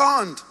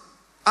second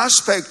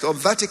aspect of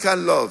vertical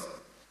love,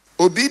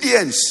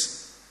 obedience.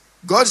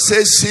 God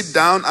says, sit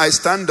down, I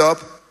stand up.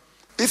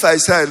 If I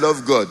say I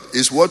love God,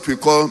 it's what we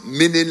call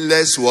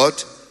meaningless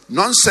what?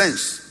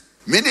 Nonsense.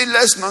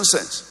 Meaningless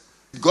nonsense.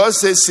 God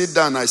says, sit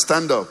down, I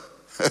stand up.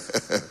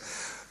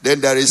 Then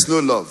there is no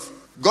love.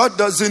 God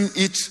doesn't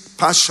eat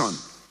passion.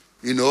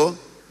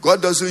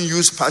 God doesn't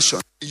use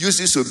passion. He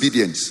uses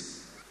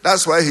obedience.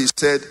 That's why he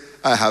said,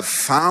 I have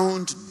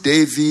found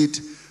David,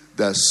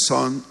 the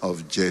son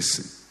of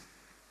Jesse.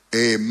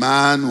 A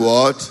man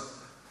what?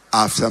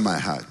 After my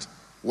heart.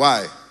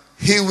 Why?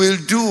 He will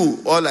do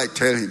all I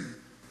tell him.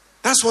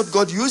 That's what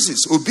God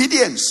uses.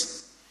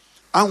 Obedience.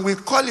 And we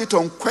call it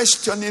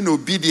unquestioning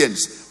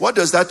obedience. What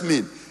does that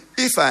mean?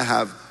 If I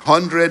have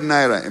 100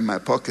 naira in my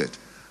pocket,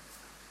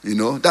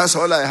 that's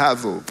all I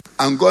have.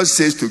 And God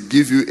says to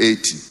give you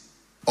 80.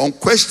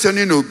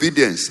 Unquestioning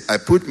obedience, I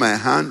put my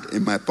hand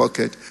in my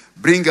pocket,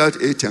 bring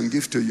out 80 and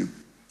give to you.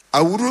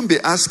 I wouldn't be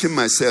asking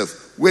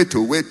myself, wait.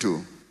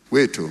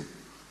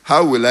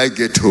 How will I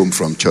get home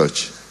from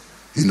church?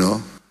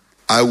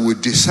 I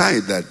would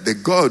decide that the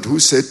God who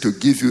said to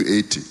give you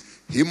 80,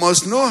 he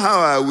must know how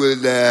I will,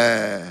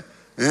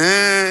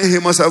 he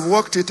must have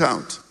worked it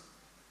out.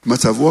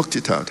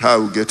 How I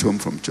will get home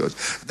from church.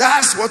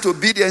 That's what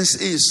obedience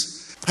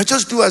is. I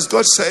just do as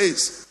God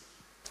says.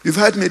 You've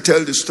heard me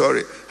tell the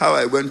story, how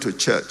I went to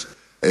church,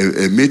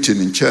 a meeting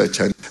in church,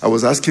 and I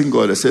was asking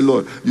God, I said,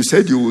 Lord, you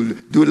said you will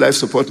do Life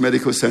Support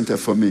Medical Center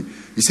for me.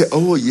 He said,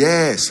 oh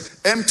yes,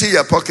 empty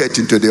your pocket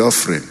into the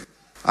offering.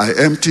 I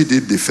emptied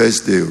it the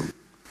first day,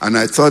 and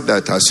I thought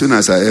that as soon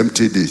as I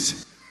emptied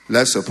it,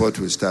 Life Support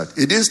will start.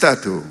 It didn't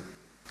start, though.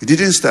 It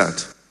didn't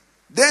start.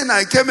 Then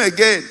I came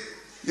again,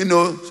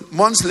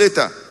 months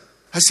later.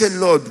 I said,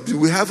 Lord,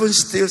 we haven't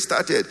still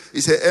started.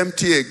 He said,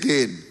 empty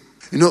again.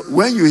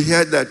 When you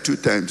hear that 2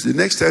 times, the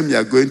next time you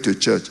are going to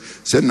church,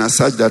 say, now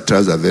search that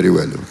trouser very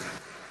well.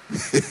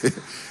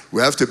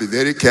 We have to be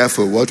very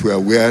careful what we are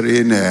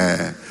wearing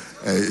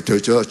to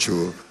church.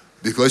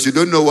 Because you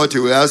don't know what he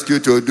will ask you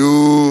to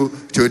do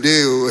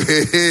today.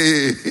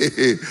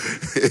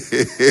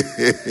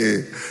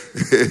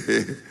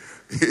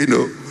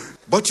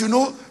 But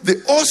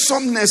the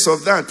awesomeness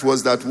of that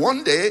was that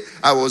one day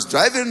I was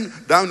driving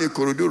down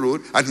Ikorodu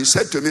Road and he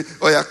said to me,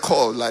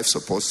 call Life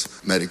Support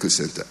Medical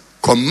Center.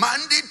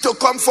 Commanded to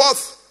come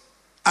forth.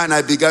 And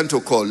I began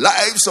to call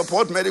Life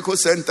Support Medical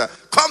Center.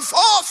 Come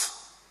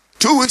forth.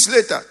 2 weeks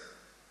later,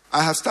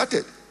 I have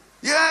started.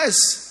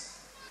 Yes.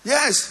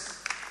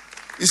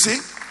 You see?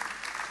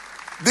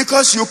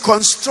 Because you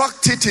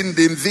construct it in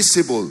the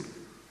invisible.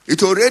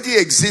 It already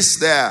exists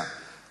there.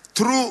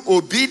 Through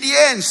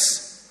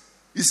obedience.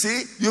 You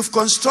see? You've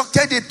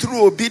constructed it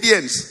through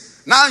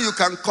obedience. Now you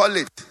can call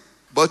it.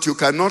 But you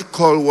cannot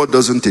call what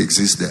doesn't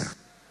exist there.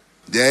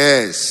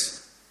 Yes.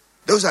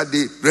 Those are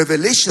the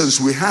revelations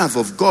we have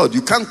of God.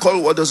 You can't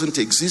call what doesn't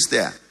exist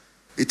there.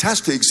 It has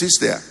to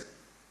exist there.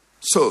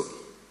 So,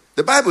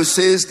 the Bible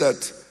says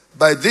that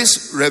by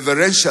this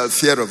reverential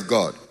fear of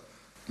God,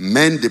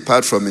 men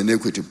depart from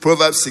iniquity.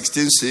 Proverbs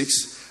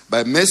 16:6,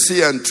 by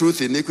mercy and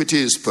truth iniquity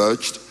is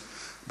purged.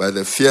 By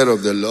the fear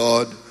of the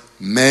Lord,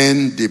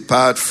 men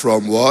depart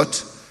from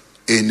what?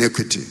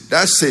 Iniquity.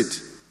 That's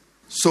it.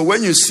 So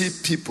when you see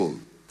people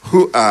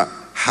who are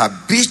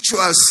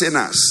habitual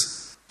sinners,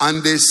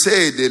 and they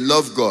say they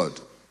love God,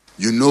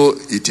 you know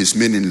it is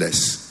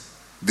meaningless.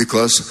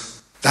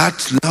 Because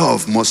that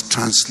love must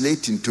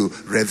translate into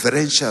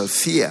reverential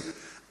fear.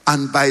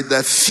 And by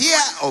the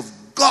fear of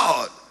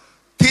God,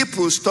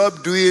 people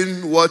stop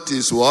doing what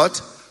is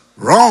what?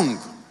 Wrong.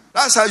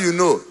 That's how you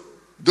know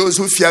those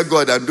who fear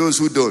God and those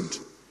who don't.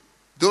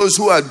 Those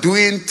who are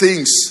doing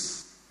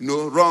things,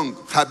 wrong,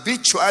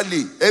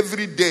 habitually,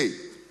 every day.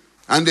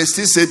 And they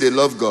still say they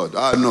love God.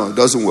 No, it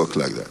doesn't work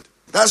like that.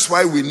 That's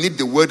why we need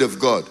the word of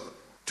God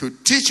to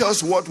teach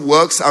us what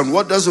works and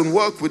what doesn't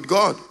work with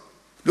God.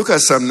 Look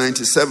at Psalm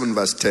 97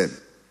 verse 10.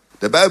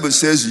 The Bible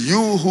says,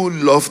 you who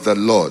love the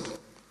Lord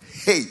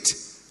hate.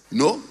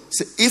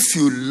 If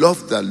you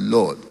love the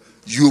Lord,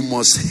 you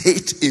must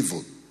hate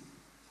evil.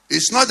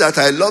 It's not that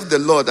I love the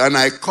Lord and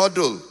I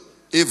coddle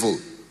evil.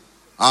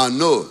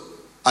 No.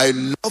 I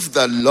love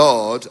the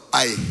Lord,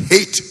 I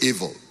hate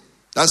evil.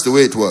 That's the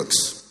way it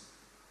works.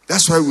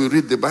 That's why we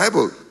read the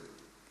Bible.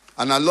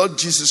 And our Lord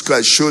Jesus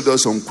Christ showed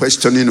us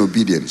unquestioning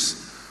obedience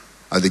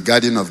at the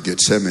Garden of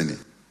Gethsemane.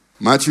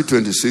 Matthew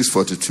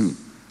 26:42.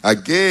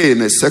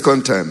 Again, a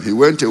second time, he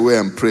went away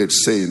and prayed,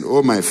 saying,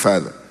 Oh, my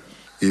Father,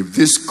 if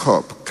this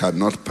cup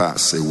cannot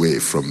pass away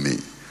from me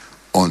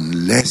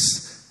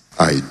unless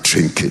I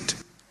drink it.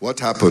 What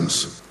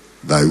happens?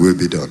 Thy will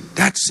be done.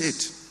 That's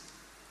it.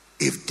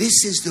 If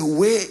this is the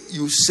way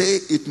you say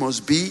it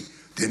must be,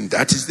 then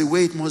that is the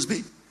way it must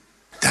be.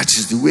 That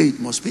is the way it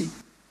must be.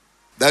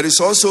 There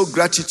is also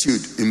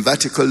gratitude in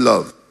vertical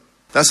love.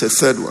 That's a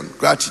third one.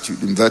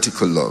 Gratitude in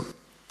vertical love.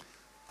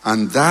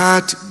 And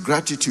that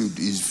gratitude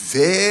is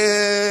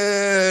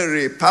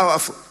very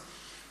powerful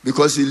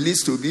because it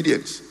leads to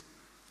obedience.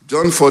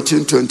 John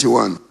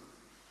 14:21.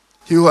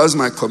 He who has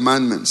my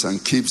commandments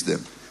and keeps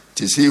them,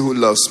 it is he who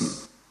loves me.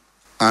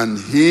 And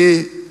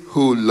he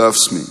who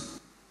loves me,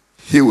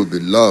 he will be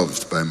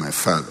loved by my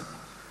Father.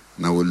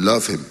 And I will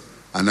love him.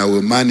 And I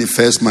will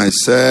manifest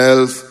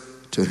myself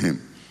to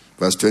him.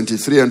 Verse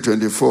 23 and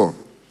 24.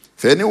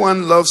 If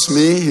anyone loves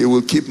me, he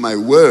will keep my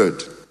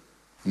word.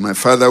 And my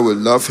Father will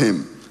love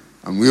him.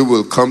 And we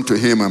will come to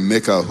him and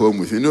make our home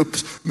with him. You know,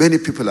 many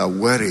people are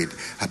worried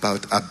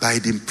about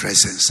abiding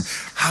presence.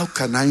 How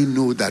can I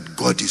know that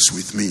God is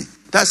with me?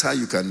 That's how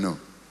you can know.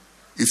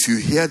 If you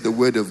hear the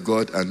word of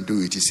God and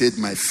do it, he said,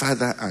 my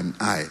Father and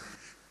I,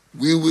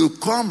 we will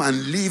come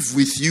and live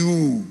with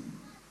you.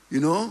 You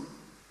know,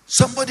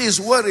 somebody is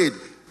worried.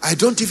 I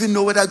don't even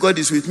know whether God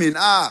is with me.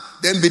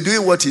 Then be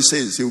doing what he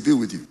says. He will be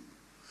with you.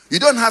 You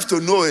don't have to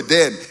know it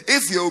then.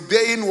 If you're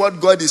obeying what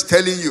God is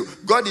telling you,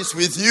 God is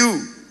with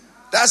you.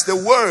 That's the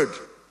word.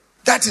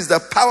 That is the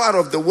power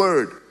of the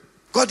word.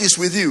 God is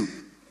with you.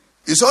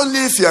 It's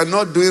only if you are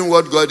not doing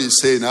what God is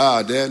saying,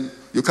 then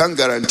you can't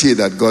guarantee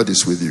that God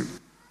is with you.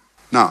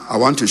 Now, I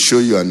want to show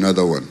you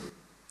another one.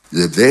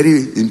 It's a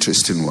very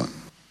interesting one.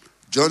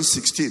 John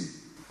 16,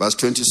 verse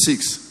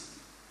 26.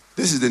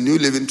 This is the New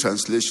Living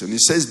Translation.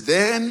 It says,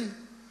 then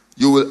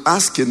you will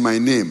ask in my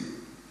name.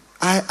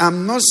 I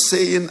am not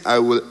saying I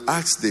will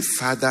ask the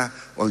Father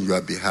on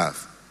your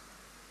behalf.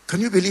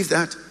 Can you believe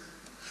that?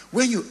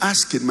 When you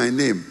ask in my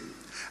name,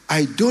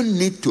 I don't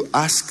need to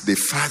ask the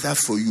Father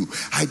for you.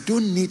 I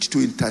don't need to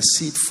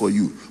intercede for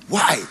you.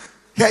 Why?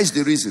 Here is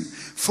the reason.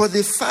 For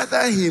the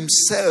Father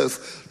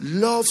himself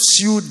loves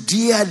you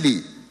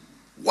dearly.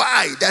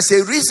 Why? There's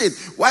a reason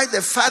why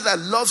the Father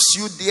loves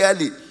you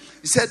dearly.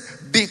 He said,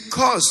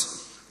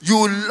 because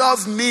you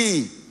love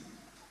me.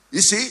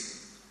 You see,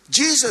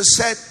 Jesus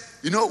said,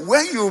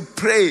 when you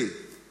pray,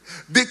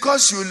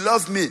 because you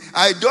love me,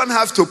 I don't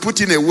have to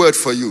put in a word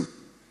for you.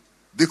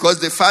 Because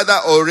the Father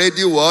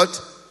already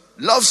what?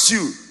 Loves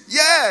you.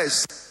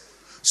 Yes.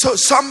 So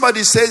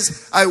somebody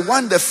says, I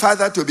want the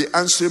Father to be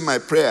answering my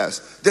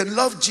prayers. Then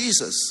love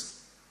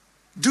Jesus.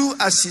 Do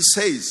as he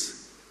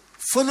says.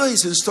 Follow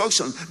his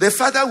instructions. The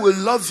Father will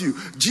love you.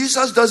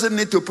 Jesus doesn't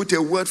need to put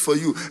a word for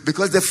you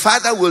because the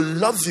Father will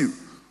love you.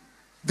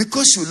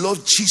 Because you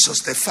love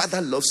Jesus, the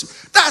Father loves you.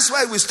 That's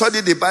why we study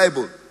the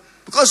Bible.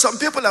 Because some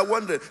people are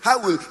wondering, how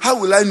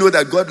will I know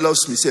that God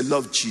loves me? Say,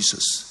 love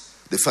Jesus.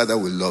 The Father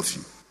will love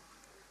you.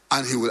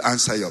 And he will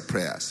answer your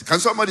prayers. Can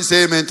somebody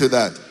say amen to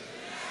that?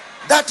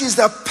 That is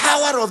the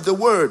power of the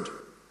word.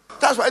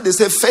 That's why they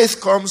say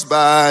faith comes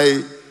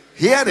by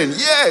hearing.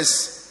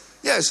 Yes.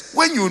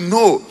 When you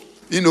know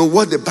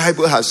what the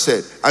Bible has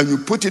said and you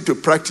put it to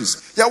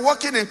practice, you're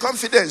walking in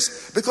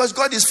confidence because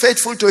God is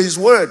faithful to his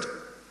word.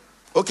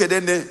 Okay,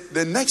 then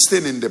the next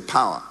thing in the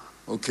power,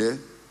 okay,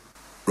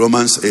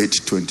 Romans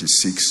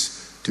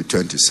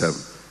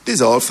 8:26-27.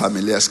 These are all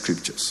familiar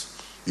scriptures,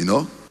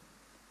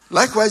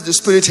 Likewise, the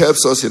Spirit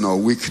helps us in our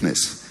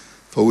weakness,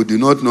 for we do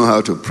not know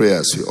how to pray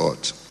as we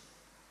ought.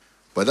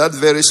 But that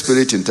very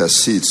Spirit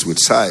intercedes with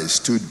sighs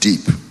too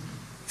deep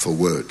for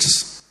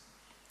words.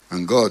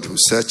 And God, who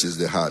searches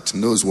the heart,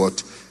 knows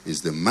what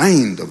is the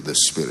mind of the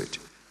Spirit,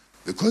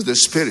 because the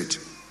Spirit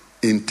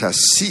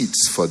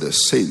intercedes for the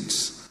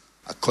saints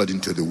according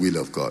to the will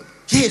of God.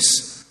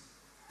 Yes.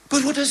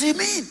 But what does it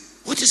mean?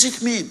 What does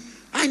it mean?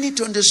 I need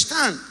to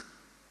understand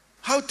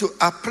how to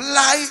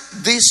apply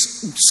this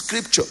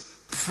scripture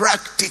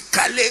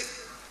practically.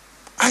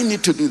 I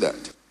need to do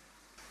that.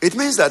 It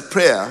means that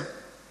prayer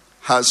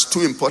has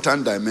two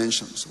important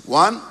dimensions.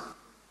 One,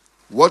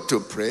 what to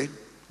pray.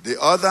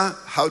 The other,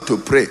 how to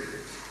pray.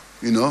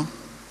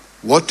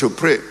 What to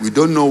pray. We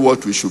don't know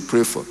what we should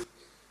pray for.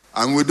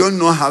 And we don't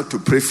know how to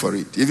pray for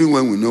it, even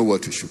when we know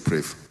what we should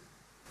pray for.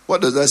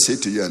 What does that say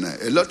to you and I?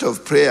 A lot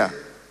of prayer,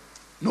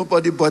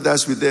 nobody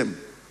bothers with them.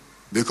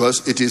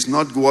 Because it is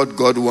not what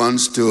God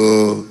wants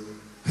to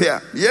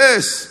hear.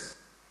 Yes.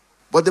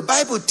 But the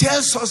Bible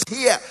tells us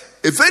here,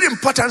 a very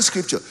important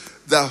scripture,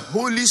 the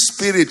Holy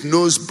Spirit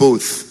knows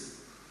both.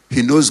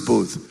 He knows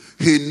both.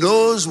 He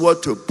knows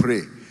what to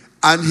pray.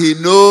 And he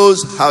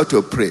knows how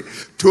to pray.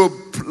 To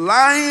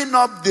line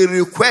up the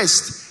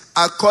request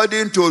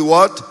according to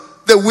what?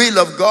 The will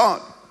of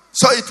God.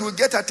 So it will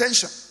get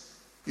attention.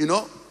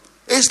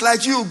 It's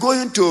like you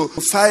going to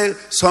file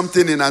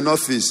something in an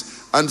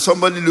office and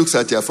somebody looks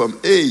at your form.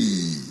 Hey,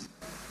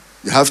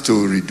 you have to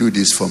redo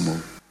this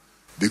form.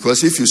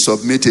 Because if you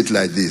submit it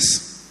like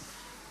this,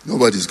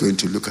 nobody's going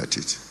to look at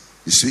it.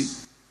 You see?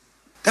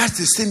 That's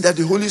the thing that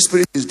the Holy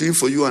Spirit is doing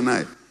for you and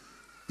I.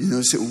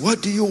 Say,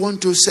 what do you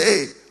want to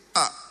say?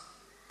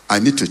 I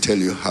need to tell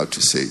you how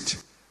to say it.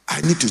 I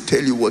need to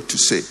tell you what to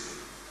say.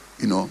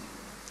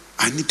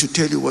 I need to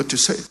tell you what to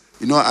say.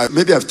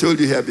 Maybe I've told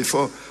you here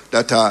before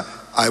that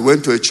I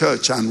went to a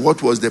church, and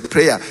what was the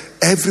prayer?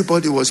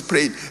 Everybody was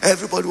praying.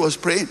 Everybody was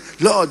praying.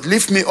 Lord,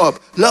 lift me up.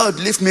 Lord,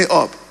 lift me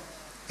up.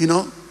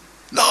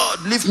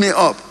 Lord, lift me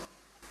up.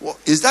 Well,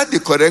 is that the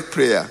correct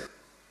prayer?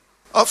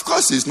 Of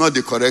course it's not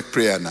the correct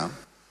prayer now.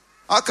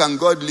 How can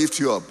God lift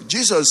you up?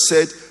 Jesus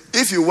said,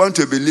 if you want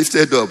to be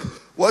lifted up,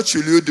 what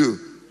should you do?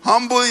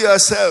 Humble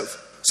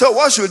yourself. So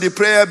what should the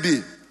prayer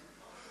be?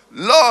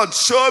 Lord,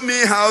 show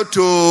me how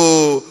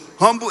to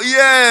humble.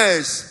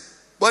 Yes.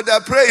 But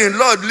they're praying,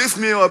 Lord, lift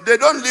me up. They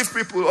don't lift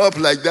people up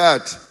like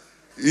that.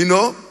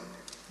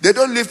 They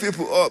don't lift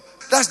people up.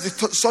 That's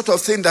the sort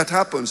of thing that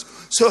happens.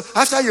 So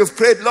after you've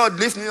prayed, Lord,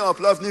 lift me up,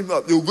 Lord, lift me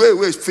up, you go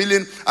away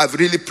feeling, I've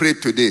really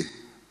prayed today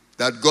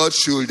that God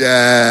should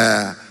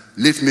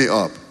lift me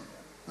up.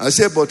 I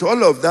say, but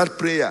all of that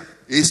prayer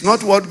is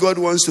not what God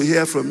wants to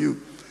hear from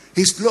you.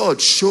 It's, Lord,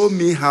 show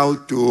me how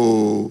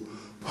to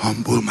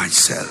humble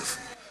myself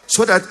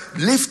so that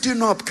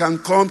lifting up can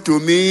come to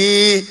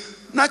me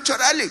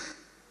naturally.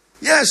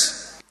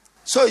 Yes.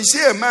 So you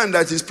see a man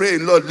that is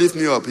praying, Lord, lift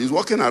me up. He's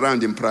walking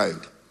around in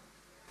pride.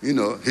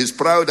 He's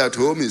proud at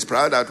home, he's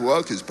proud at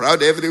work, he's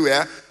proud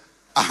everywhere.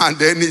 And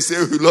then he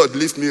says, Lord,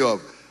 lift me up.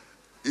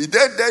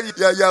 Then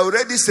you're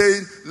already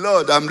saying,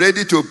 Lord, I'm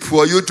ready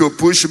for you to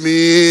push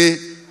me.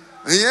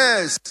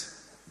 Yes.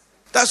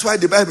 That's why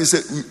the Bible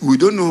says we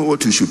don't know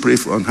what we should pray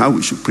for and how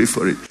we should pray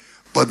for it.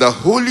 But the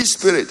Holy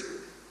Spirit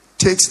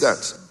takes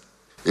that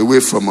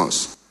away from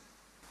us.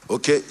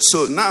 Okay,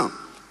 so now,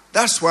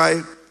 that's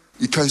why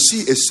you can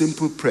see a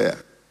simple prayer.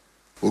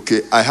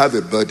 Okay, I have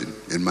a burden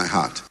in my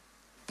heart.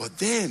 But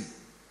then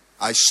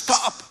I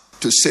stop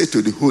to say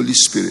to the Holy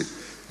Spirit,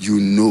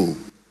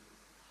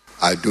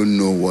 I don't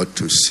know what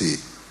to say.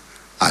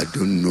 I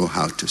don't know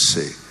how to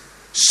say.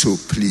 So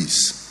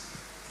please,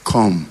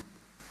 come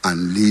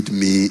and lead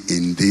me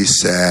in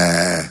this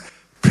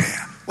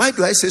prayer. Why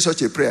do I say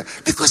such a prayer?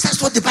 Because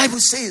that's what the Bible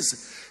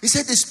says. It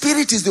said the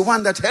Spirit is the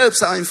one that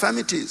helps our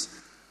infirmities.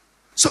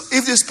 So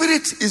if the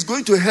Spirit is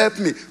going to help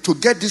me to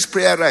get this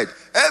prayer right,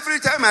 every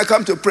time I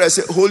come to prayer, I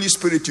say, Holy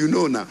Spirit, you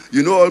know now.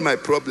 You know all my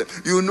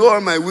problems. You know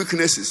all my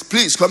weaknesses.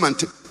 Please come and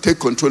take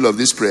control of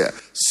this prayer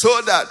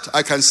so that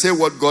I can say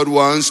what God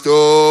wants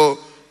to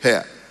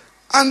hear.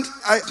 And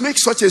I make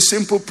such a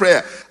simple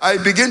prayer. I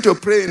begin to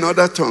pray in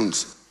other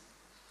tongues.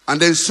 And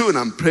then soon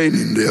I'm praying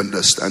in the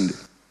understanding.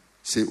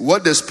 See,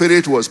 what the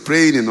Spirit was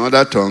praying in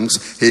other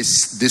tongues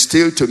is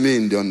distilled to me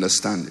in the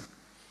understanding.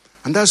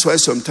 And that's why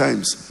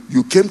sometimes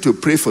you came to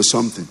pray for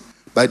something.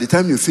 By the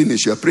time you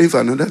finish, you're praying for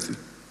another thing.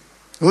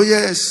 Oh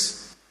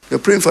yes, you're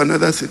praying for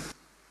another thing.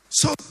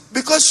 So,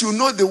 because you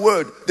know the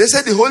word, they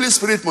said the Holy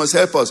Spirit must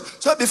help us.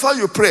 So before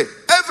you pray,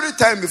 every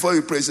time before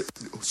you pray, say,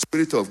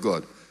 Spirit of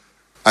God,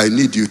 I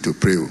need you to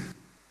pray.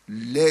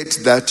 Let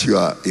that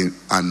your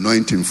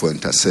anointing for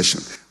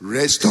intercession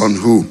rest on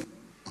who?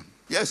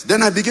 Yes,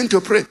 then I begin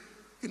to pray.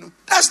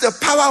 That's the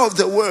power of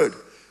the word.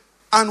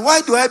 And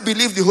why do I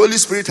believe the Holy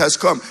Spirit has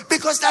come?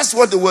 Because that's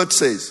what the word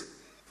says.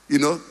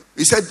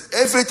 He said,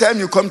 every time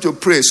you come to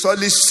pray,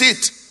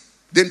 solicit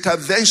the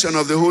intervention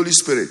of the Holy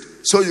Spirit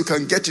so you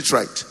can get it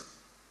right.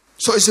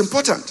 So it's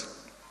important.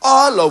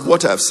 All of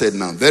what I've said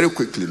now, very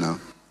quickly now,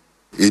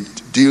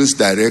 it deals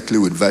directly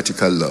with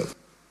vertical love.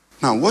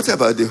 Now, what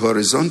about the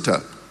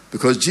horizontal?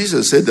 Because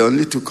Jesus said there are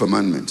only 2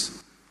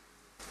 commandments.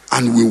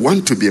 And we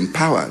want to be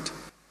empowered.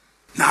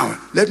 Now,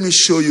 let me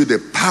show you the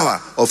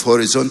power of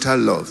horizontal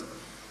love.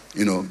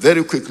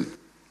 Very quickly.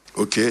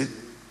 Okay?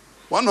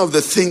 One of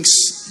the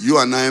things you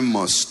and I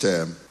must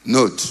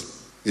note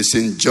is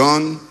in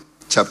John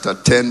chapter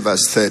 10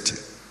 verse 30,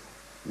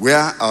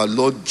 where our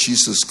Lord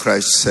Jesus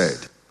Christ said,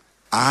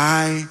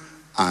 I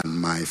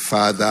and my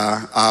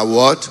Father are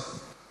what?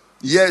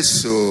 Yes,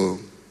 so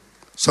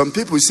some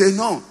people say,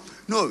 no,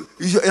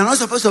 you're not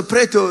supposed to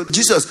pray to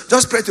Jesus.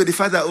 Just pray to the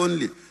Father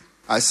only.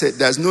 I said,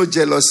 there's no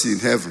jealousy in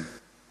heaven.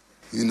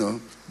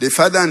 The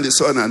Father and the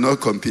Son are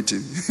not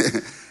competing.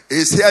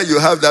 It's here you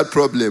have that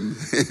problem.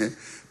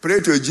 Pray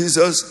to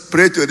Jesus,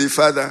 pray to the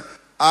Father.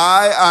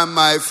 I am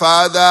my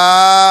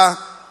Father.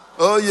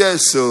 Oh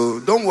yes, so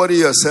don't worry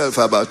yourself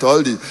about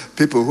all the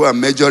people who are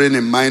majoring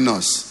in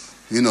minors.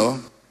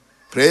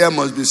 Prayer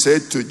must be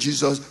said to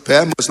Jesus.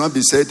 Prayer must not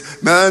be said,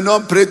 man,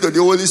 don't pray to the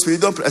Holy Spirit.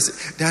 Don't pray.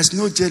 There's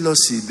no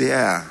jealousy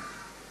there.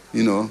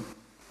 Now,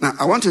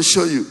 I want to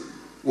show you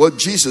what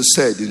Jesus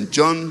said in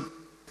John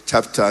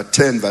chapter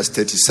 10, verse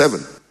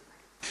 37.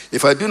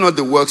 If I do not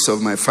the works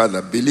of my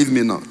Father, believe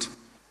me not.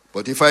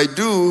 But if I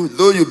do,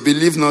 though you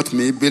believe not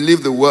me,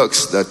 believe the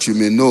works, that you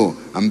may know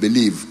and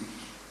believe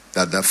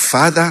that the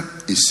Father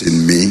is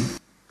in me,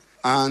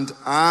 and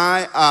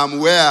I am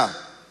where?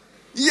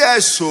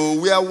 Yes, so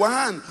we are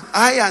one.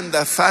 I and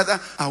the Father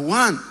are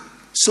one.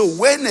 So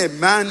when a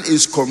man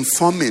is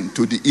conforming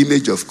to the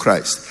image of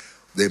Christ,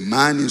 the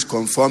man is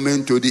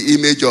conforming to the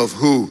image of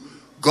who?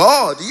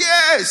 God.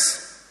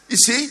 Yes. You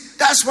see,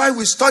 that's why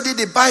we study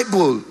the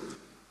Bible.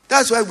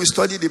 That's why we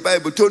study the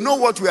Bible, to know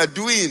what we are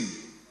doing.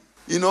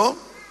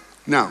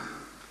 Now,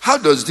 how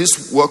does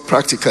this work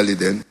practically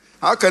then?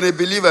 How can a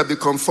believer be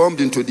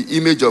conformed into the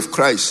image of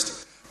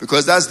Christ?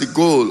 Because that's the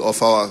goal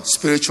of our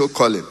spiritual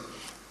calling.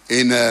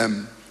 In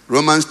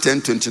Romans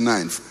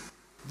 10:29,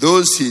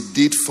 those he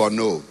did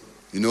foreknow.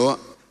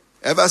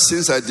 Ever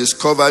since I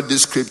discovered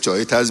this scripture,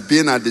 it has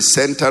been at the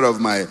center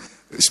of my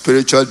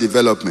spiritual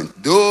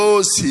development.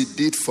 Those he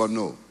did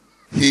foreknow,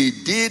 he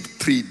did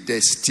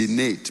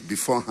predestinate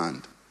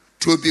beforehand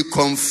to be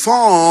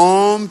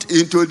conformed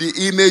into the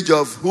image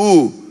of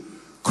who?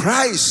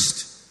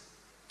 Christ.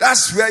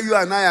 That's where you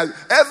and I are.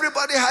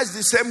 Everybody has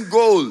the same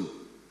goal.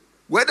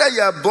 Whether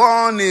you are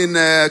born in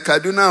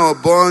Kaduna or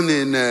born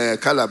in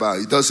Calabar,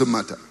 it doesn't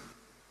matter.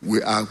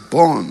 We are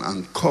born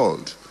and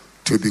called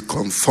to be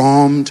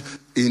conformed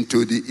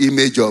into the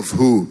image of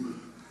who?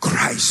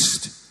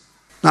 Christ.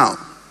 Now,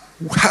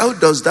 how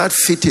does that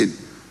fit in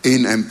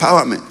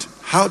empowerment?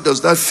 How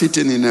does that fit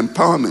in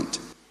empowerment?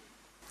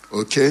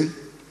 Okay?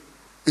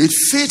 It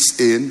fits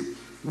in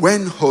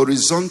when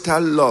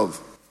horizontal love,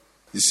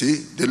 you see,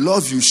 the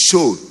love you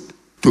show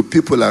to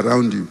people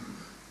around you,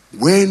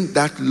 when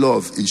that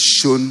love is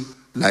shown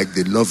like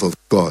the love of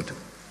God.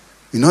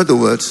 In other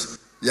words,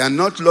 you are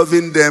not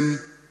loving them.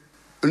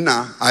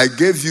 Nah, I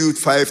gave you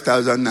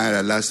 5,000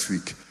 naira last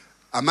week.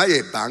 Am I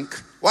a bank?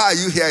 Why are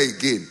you here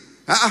again?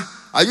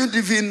 Are you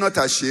even not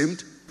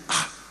ashamed?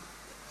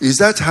 Is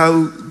that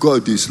how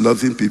God is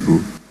loving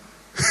people?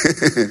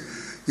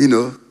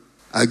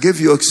 I gave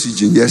you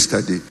oxygen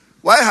yesterday.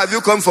 Why have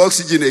you come for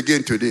oxygen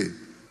again today?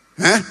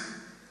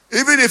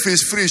 Even if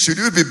it's free, should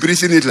you be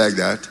breathing it like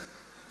that?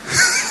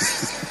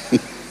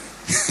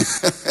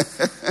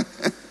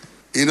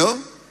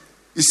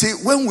 You see,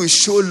 when we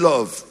show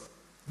love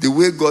the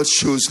way God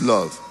shows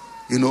love,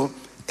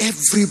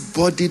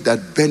 everybody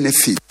that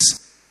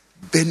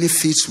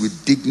benefits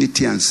with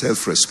dignity and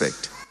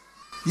self-respect.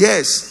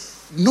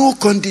 Yes, no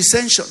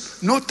condescension,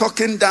 no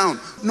talking down,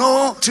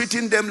 no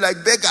treating them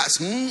like beggars.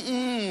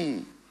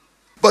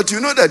 But you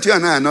know that you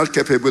and I are not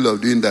capable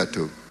of doing that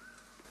too.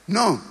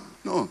 No.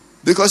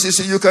 Because you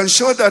see, you can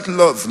show that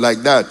love like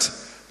that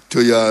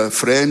to your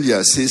friend,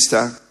 your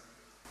sister,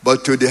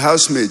 but to the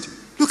housemaid,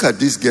 look at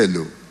this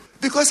girl.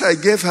 Because I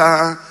gave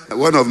her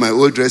one of my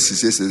old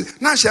dresses yesterday.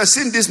 Now she has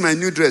seen this, my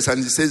new dress,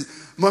 and she says,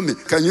 Mommy,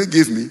 can you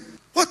give me?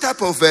 What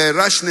type of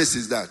rashness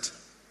is that?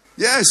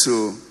 Yeah,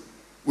 so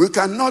we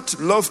cannot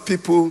love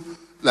people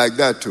like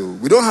that too.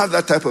 We don't have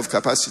that type of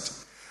capacity.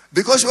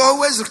 Because we're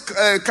always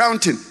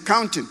counting.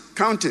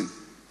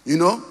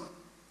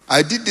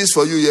 I did this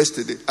for you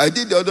yesterday. I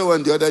did the other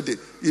one the other day.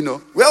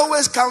 We're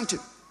always counting.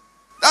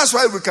 That's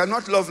why we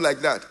cannot love like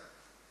that.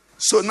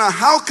 So now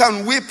how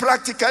can we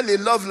practically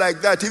love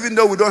like that even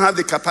though we don't have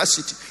the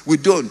capacity? We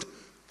don't.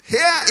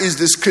 Here is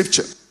the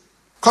scripture.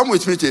 Come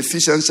with me to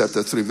Ephesians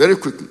chapter 3 very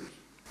quickly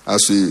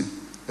as we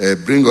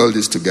bring all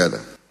this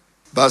together.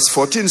 Verse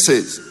 14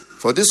 says,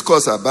 For this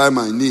cause I bow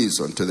my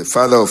knees unto the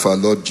Father of our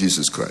Lord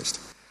Jesus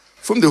Christ,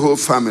 whom the whole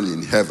family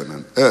in heaven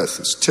and earth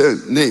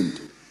is named,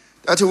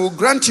 that he will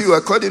grant you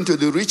according to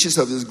the riches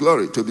of his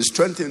glory to be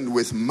strengthened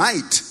with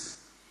might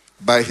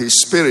by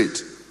his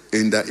Spirit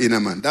in the inner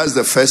man. That's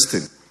the first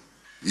thing.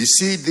 You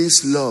see,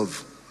 this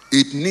love,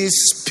 it needs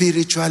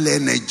spiritual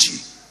energy.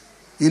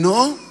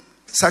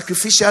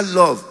 Sacrificial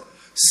love,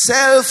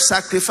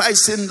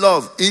 self-sacrificing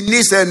love, it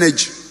needs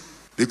energy.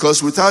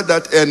 Because without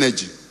that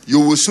energy,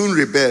 you will soon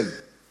rebel.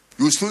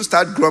 You will soon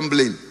start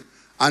grumbling.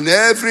 And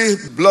every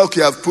block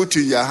you have put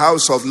in your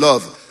house of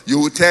love, you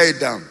will tear it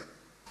down.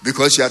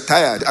 Because you are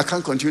tired. I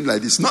can't continue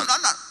like this. No.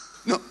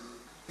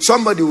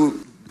 Somebody will,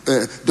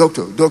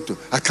 doctor,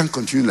 I can't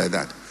continue like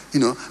that.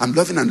 I'm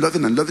loving, and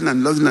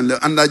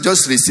they're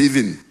just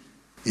receiving.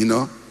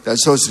 They're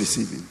just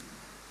receiving.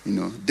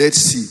 Dead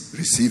Sea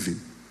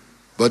receiving.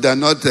 But they're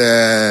not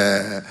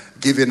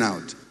giving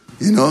out.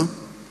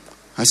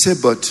 I said,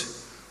 but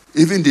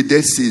even the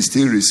Dead Sea is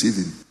still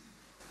receiving.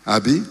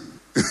 Abi?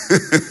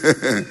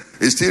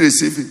 It's still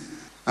receiving.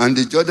 And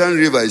the Jordan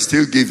River is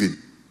still giving.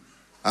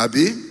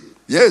 Abi?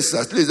 Yes,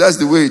 at least that's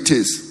the way it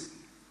is.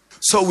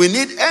 So we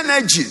need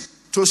energy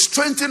to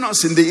strengthen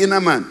us in the inner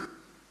man.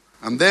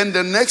 And then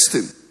the next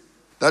thing,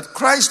 that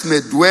Christ may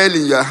dwell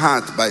in your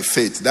heart by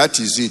faith. That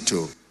is it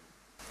too.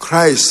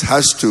 Christ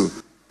has to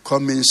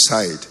come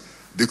inside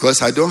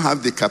because I don't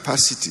have the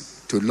capacity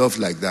to love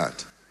like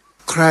that.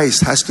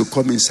 Christ has to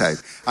come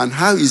inside. And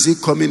how is he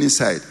coming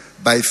inside?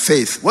 By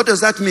faith. What does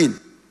that mean?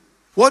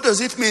 What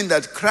does it mean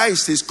that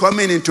Christ is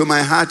coming into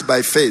my heart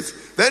by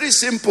faith? Very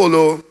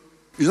simple,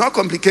 It's not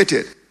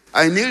complicated.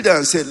 I kneel down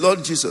and say,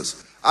 Lord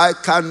Jesus, I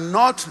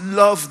cannot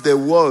love the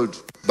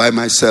world by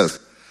myself.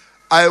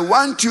 I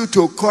want you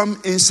to come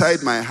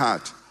inside my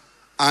heart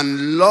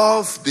and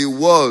love the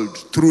world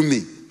through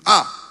me.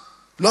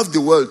 Love the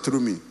world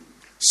through me.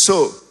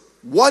 So,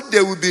 what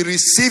they will be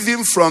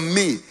receiving from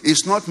me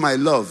is not my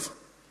love.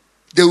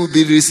 They will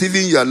be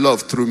receiving your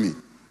love through me.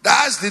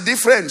 That's the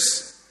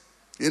difference.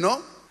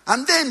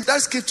 And then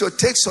that scripture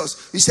takes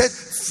us. He said,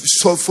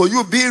 so for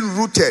you being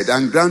rooted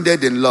and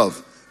grounded in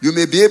love, you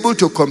may be able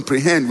to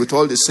comprehend with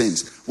all the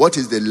saints what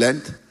is the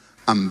length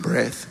and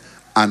breadth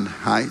and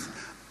height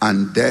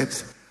and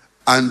depth,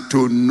 and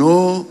to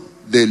know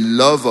the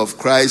love of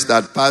Christ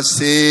that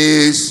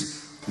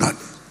passes knowledge.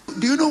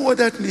 Do you know what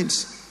that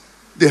means?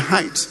 The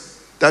height.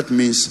 That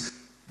means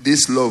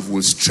this love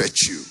will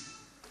stretch you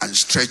and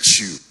stretch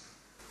you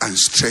and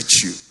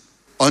stretch you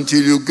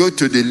until you go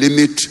to the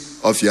limit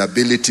of your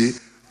ability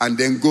and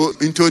then go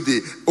into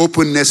the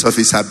openness of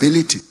his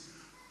ability.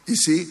 You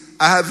see,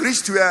 I have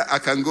reached where I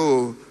can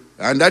go,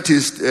 and that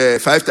is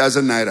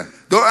 5,000 naira.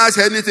 Don't ask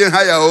anything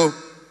higher, oh.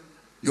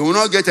 You will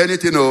not get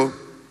anything, oh.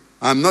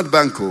 I'm not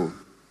bank, oh.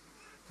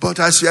 But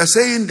as you are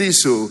saying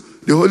this, oh,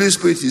 the Holy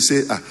Spirit is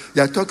saying,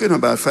 you are talking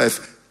about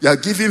 5. You are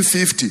giving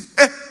 50.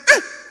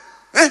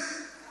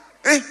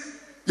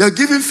 You are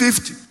giving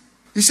 50.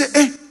 You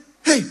say,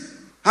 hey,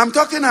 I'm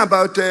talking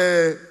about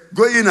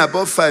going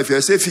above 5.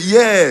 You say,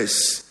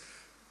 yes.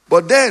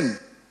 But then,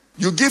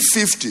 you give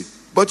 50.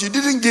 But you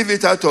didn't give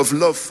it out of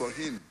love for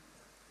him.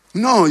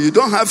 No, you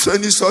don't have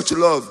any such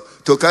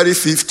love to carry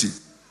 50.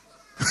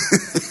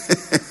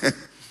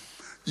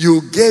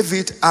 You gave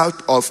it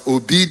out of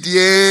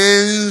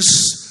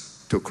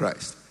obedience to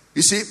Christ.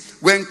 You see,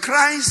 when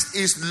Christ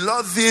is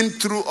loving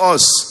through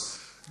us,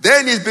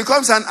 then it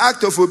becomes an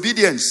act of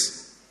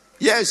obedience.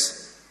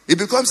 Yes, it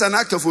becomes an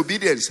act of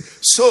obedience.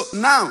 So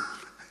now,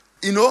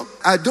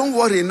 I don't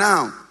worry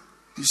now.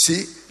 You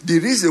see, the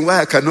reason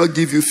why I cannot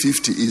give you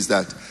 50 is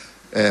that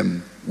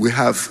we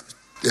have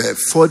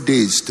 4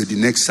 days to the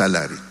next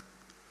salary.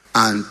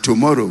 And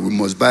tomorrow we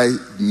must buy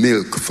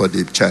milk for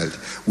the child.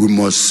 We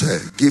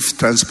must give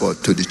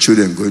transport to the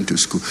children going to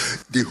school.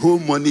 The whole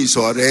money is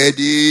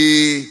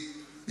already...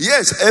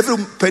 Yes, every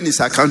penny is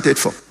accounted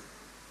for.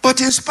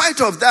 But in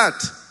spite of that,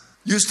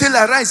 you still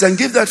arise and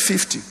give that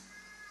 50.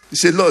 You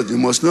say, Lord, you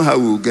must know how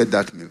we will get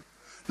that milk.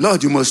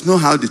 Lord, you must know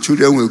how the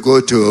children will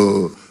go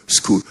to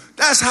school.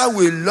 That's how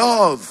we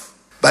love,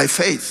 by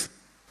faith.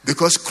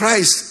 Because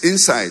Christ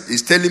inside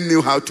is telling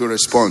me how to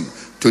respond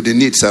to the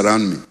needs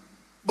around me.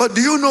 But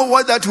do you know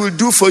what that will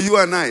do for you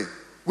and I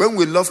when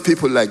we love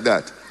people like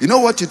that? You know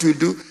what it will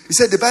do? He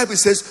said, the Bible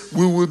says,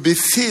 we will be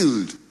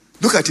filled.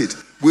 Look at it.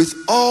 With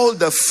all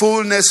the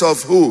fullness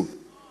of who?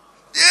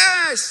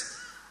 Yes.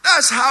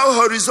 That's how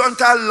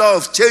horizontal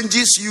love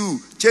changes you,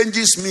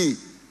 changes me.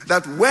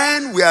 That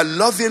when we are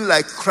loving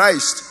like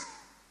Christ,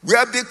 we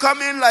are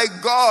becoming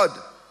like God.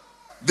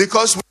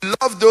 Because we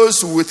love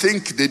those who we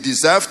think they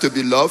deserve to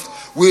be loved.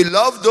 We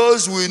love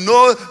those we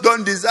know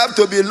don't deserve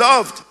to be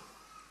loved.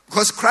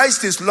 Because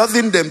Christ is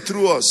loving them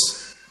through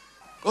us.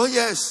 Oh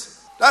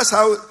yes. That's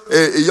how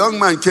a young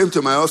man came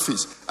to my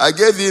office. I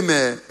gave him,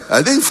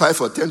 I think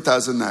 5 or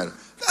 10,000 naira.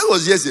 That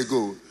was years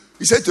ago.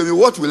 He said to me,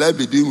 what will I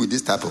be doing with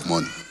this type of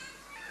money?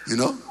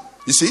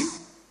 You see,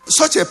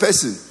 such a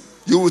person,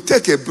 you will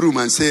take a broom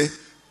and say,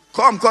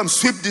 come,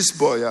 sweep this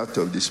boy out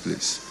of this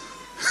place.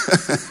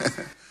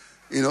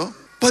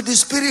 But the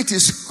Spirit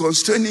is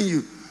constraining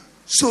you.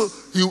 So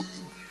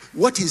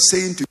what he's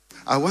saying to you,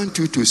 I want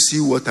you to see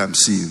what I'm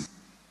seeing.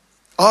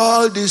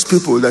 All these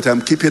people that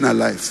I'm keeping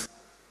alive,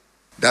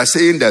 they're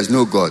saying there's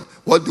no God.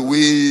 What do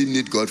we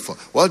need God for?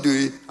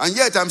 And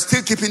yet I'm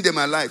still keeping them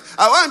alive.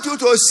 I want you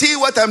to see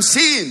what I'm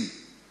seeing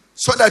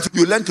so that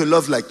you learn to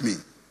love like me.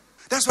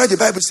 That's why the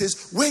Bible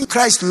says, when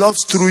Christ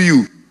loves through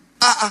you,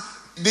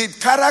 the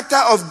character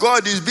of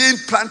God is being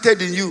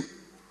planted in you.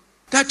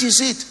 That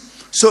is it.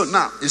 So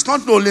now, it's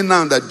not only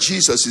now that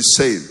Jesus is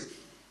saying,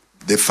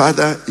 the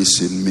Father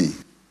is in me.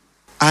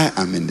 I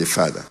am in the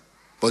Father.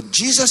 But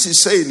Jesus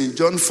is saying in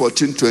John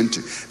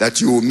 14:20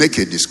 that you will make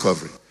a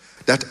discovery.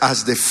 That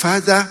as the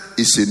Father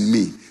is in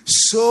me,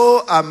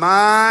 so am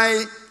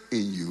I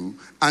in you,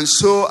 and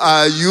so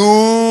are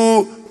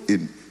you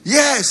in me.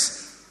 Yes.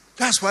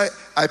 That's why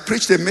I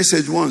preached a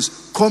message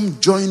once. Come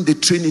join the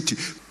Trinity.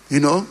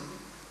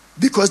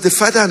 Because the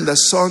Father and the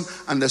Son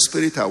and the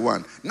Spirit are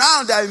one.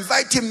 Now they're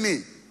inviting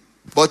me.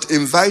 But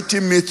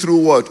inviting me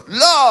through what?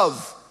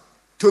 Love.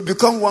 To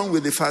become one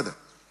with the Father.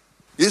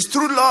 It's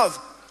through love.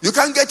 You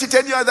can't get it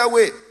any other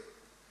way.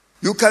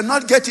 You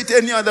cannot get it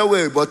any other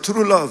way but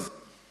through love.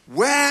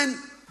 When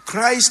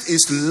Christ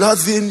is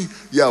loving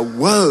your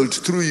world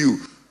through you,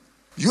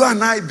 you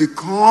and I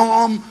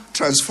become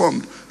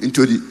transformed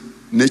into the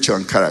nature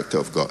and character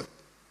of God.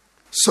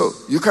 So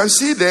you can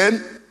see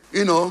then,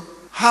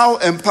 how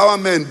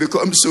empowerment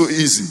becomes so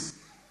easy.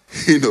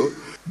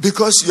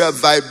 Because you are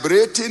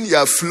vibrating, you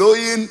are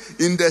flowing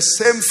in the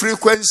same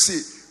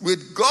frequency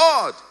with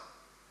God.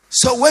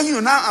 So when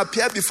you now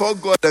appear before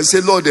God and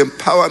say, Lord,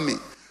 empower me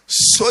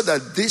so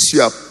that this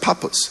your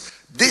purpose,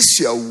 this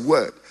your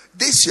word,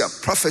 this your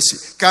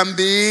prophecy can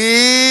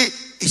be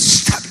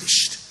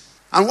established.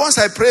 And once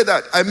I pray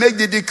that, I make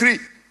the decree.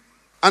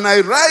 And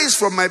I rise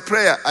from my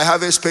prayer. I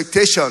have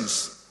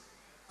expectations.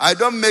 I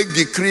don't make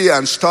decree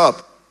and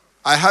stop.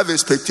 I have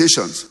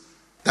expectations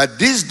that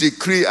this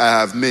decree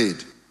I have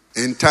made,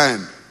 in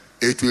time,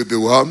 it will be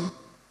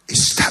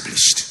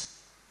established.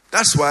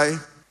 That's why,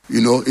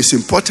 it's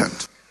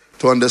important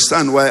to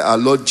understand why our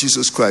Lord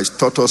Jesus Christ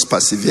taught us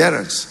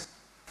perseverance.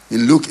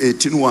 In Luke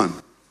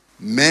 18:1,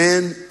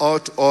 men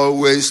ought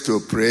always to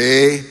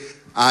pray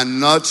and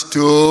not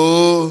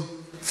to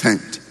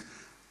faint.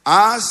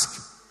 Ask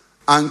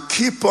And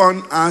keep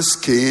on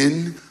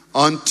asking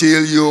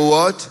until you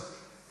what?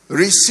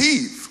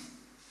 Receive.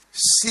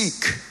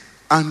 Seek.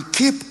 And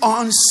keep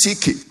on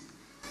seeking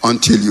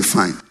until you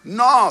find.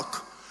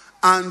 Knock.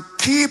 And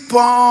keep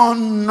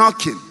on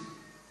knocking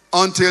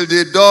until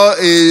the door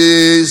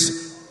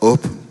is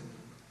open.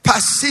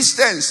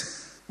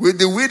 Persistence with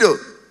the widow.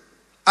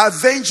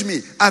 Avenge me,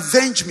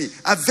 avenge me,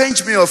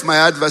 avenge me of my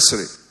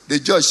adversary. The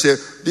judge said,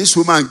 this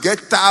woman,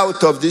 get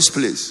out of this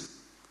place.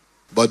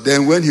 But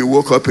then when he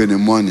woke up in the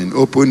morning,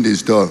 opened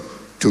his door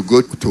to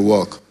go to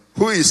work,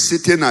 who is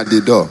sitting at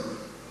the door?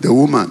 The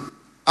woman.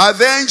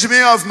 Avenge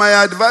me of my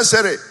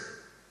adversary.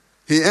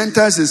 He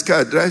enters his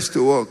car, drives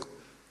to work.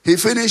 He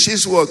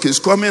finishes work, he's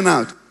coming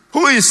out.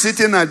 Who is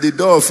sitting at the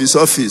door of his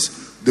office?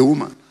 The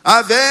woman.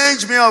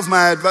 Avenge me of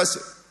my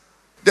adversary.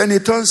 Then he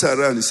turns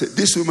around and says,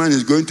 this woman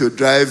is going to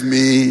drive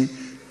me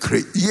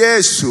crazy.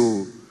 Yes,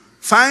 so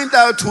find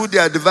out who the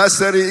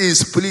adversary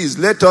is, please.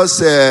 Let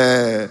us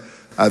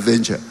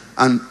avenge her.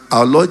 And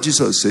our Lord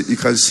Jesus said, you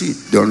can see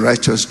the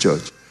unrighteous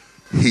judge.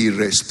 He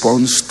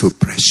responds to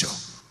pressure.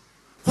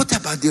 What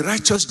about the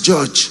righteous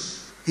judge?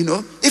 You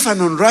know, if an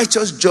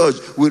unrighteous judge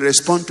will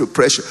respond to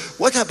pressure,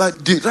 what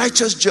about the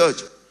righteous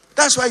judge?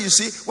 That's why you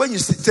see, when you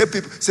tell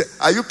people, say,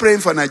 are you praying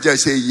for Nigeria?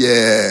 Say,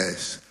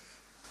 yes.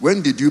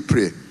 When did you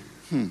pray?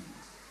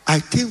 I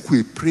think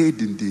we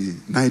prayed in the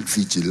night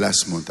vigil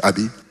last month,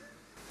 Abby.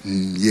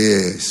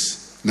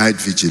 Yes, night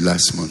vigil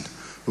last month.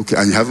 Okay,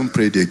 and you haven't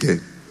prayed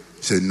again?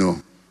 Say,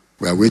 no.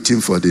 We are waiting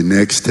for the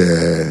next,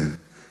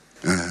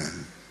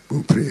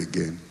 we'll pray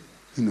again.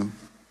 You know.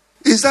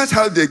 Is that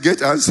how they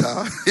get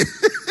answer?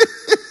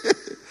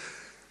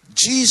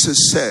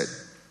 Jesus said,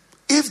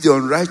 if the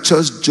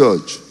unrighteous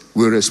judge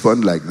will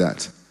respond like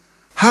that,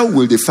 how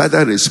will the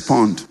Father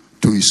respond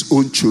to his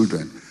own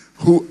children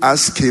who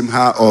ask him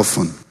how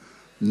often?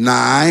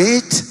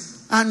 Night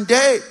and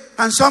day.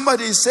 And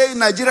somebody is saying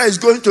Nigeria is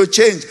going to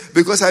change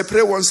because I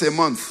pray once a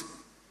month.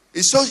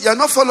 It's so you're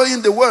not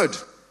following the word.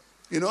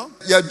 You know,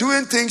 you're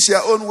doing things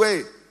your own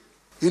way.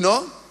 You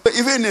know,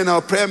 even in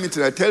our prayer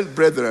meeting, I tell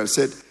brethren, I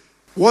said,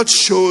 what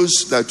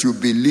shows that you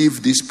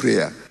believe this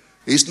prayer?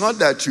 It's not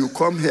that you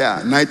come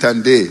here night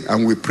and day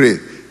and we pray,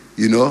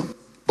 you know,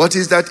 but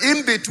it's that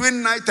in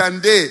between night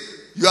and day,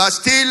 you are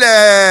still,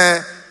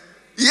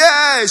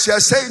 yes, you are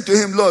saying to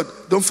him, Lord,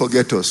 don't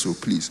forget us, so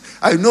please.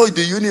 I know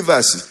the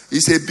universe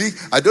is a big,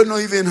 I don't know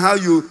even how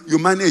you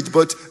manage,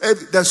 but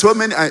there's so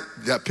many,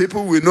 there are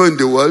people we know in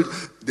the world,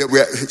 there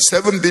were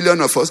 7 billion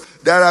of us.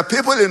 There are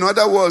people in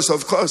other worlds,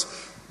 of course,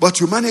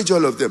 but you manage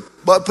all of them.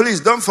 But please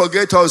don't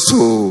forget us,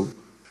 so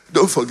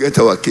don't forget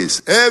our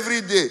case.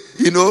 Every day,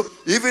 you know,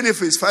 even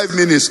if it's 5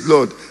 minutes,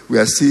 Lord, we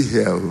are still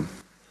here.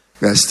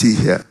 We are still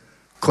here.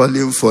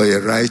 Calling for a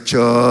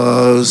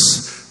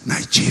righteous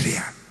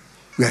Nigeria.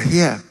 We are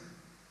here.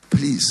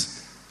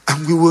 Please.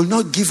 And we will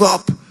not give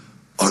up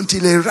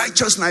until a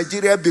righteous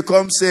Nigeria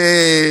becomes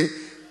a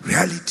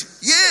reality.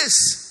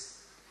 Yes.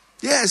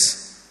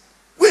 Yes.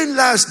 When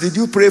last did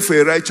you pray for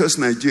a righteous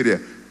Nigeria?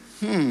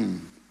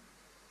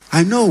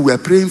 I know we are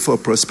praying for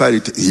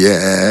prosperity.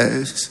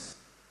 Yes.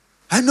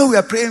 I know we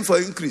are praying for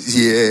increase.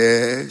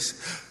 Yes.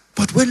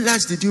 But when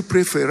last did you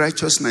pray for a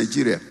righteous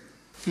Nigeria?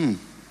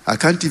 I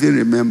can't even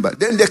remember.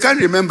 Then they can't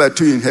remember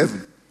too in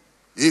heaven.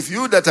 If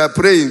you that are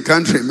praying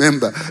can't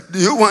remember, do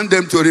you want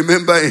them to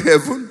remember in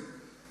heaven?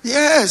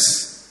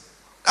 Yes.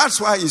 That's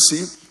why you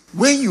see,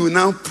 when you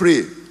now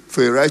pray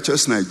for a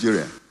righteous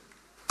Nigeria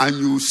and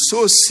you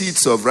sow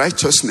seeds of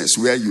righteousness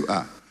where you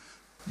are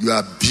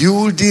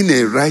building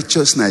a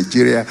righteous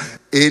Nigeria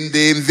in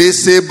the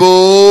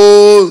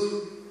invisible.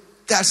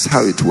 That's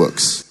how it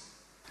works.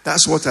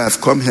 That's what I've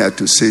come here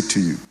to say to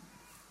you.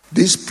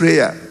 This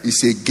prayer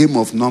is a game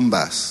of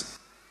numbers.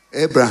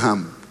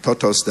 Abraham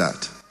taught us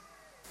that.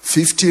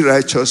 50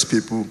 righteous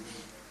people,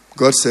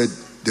 God said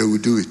they will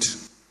do it.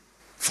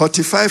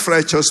 45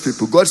 righteous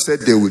people, God said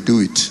they will do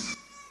it.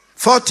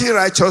 40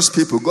 righteous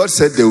people, God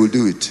said they will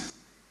do it.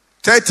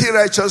 30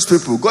 righteous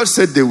people, God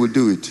said they will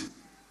do it.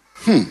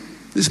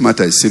 This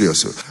matter is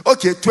serious.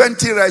 Okay,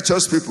 20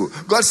 righteous people,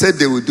 God said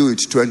they will do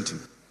it. 20.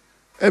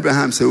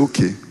 Abraham said,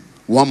 okay,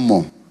 one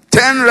more.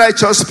 10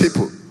 righteous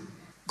people,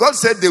 God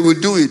said they will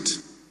do it.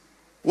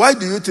 Why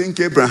do you think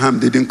Abraham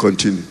didn't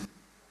continue?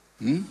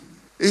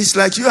 It's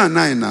like you and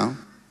I now.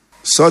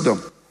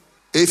 Sodom.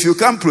 If you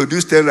can't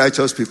produce 10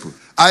 righteous people,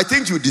 I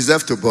think you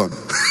deserve to burn.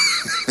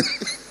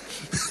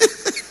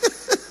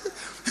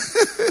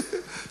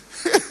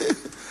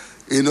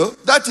 You know,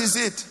 that is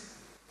it.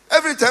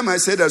 Every time I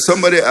say that,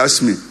 somebody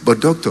asks me,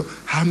 but doctor,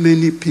 how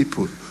many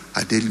people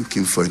are they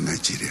looking for in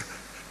Nigeria?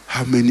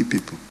 How many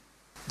people?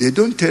 They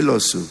don't tell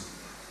us so.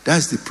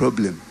 That's the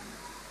problem.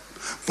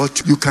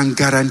 But you can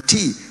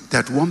guarantee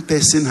that one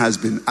person has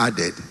been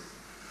added.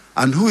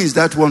 And who is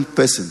that one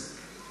person?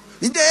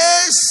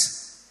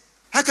 Yes!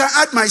 I can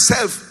add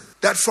myself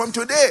that from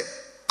today,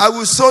 I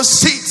will sow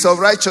seeds of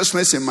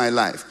righteousness in my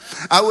life.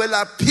 I will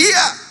appear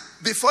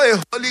before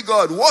a holy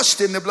God,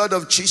 washed in the blood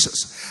of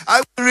Jesus.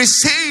 I will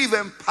receive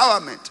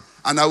empowerment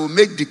and I will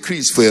make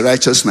decrees for a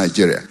righteous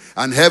Nigeria.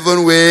 And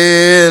heaven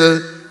will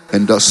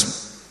endorsement.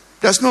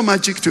 There's no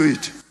magic to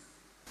it.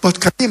 But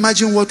can you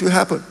imagine what will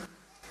happen?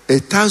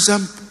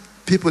 1,000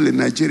 people in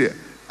Nigeria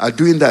are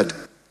doing that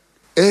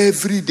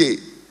every day,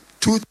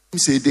 2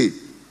 times a day.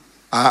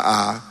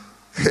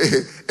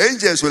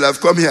 Angels will have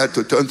come here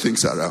to turn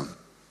things around.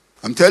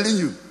 I'm telling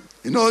you.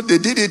 You know, they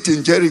did it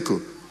in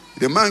Jericho.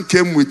 The man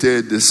came with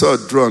the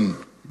sword drawn.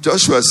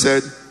 Joshua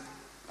said,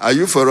 "Are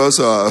you for us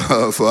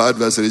or for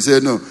adversary?" He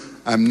said, "No,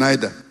 I'm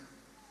neither.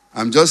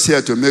 I'm just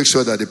here to make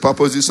sure that the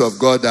purposes of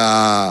God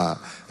are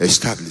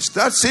established."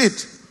 That's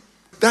it.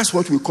 That's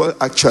what we call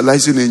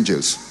actualizing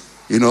angels.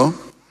 You know,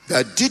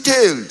 they're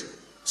detailed.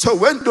 So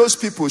when those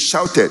people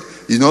shouted,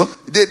 you know,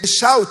 the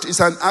shout is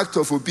an act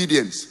of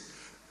obedience.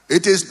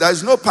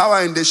 There's no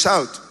power in the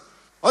shout.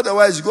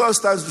 Otherwise, go and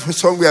stand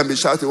somewhere and be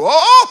shouting,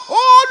 "Oh,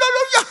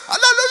 hallelujah,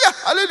 hallelujah,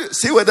 hallelujah."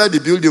 See whether the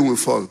building will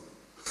fall.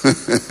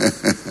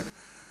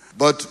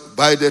 But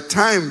by the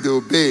time they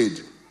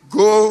obeyed,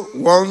 go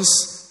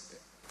once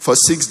for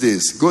 6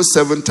 days, go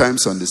 7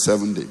 times on the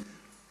 7th day.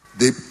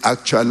 The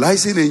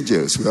actualizing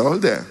angels were all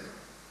there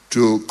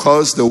to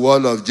cause the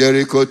wall of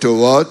Jericho to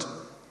what?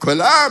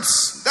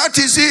 Collapse. That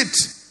is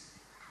it.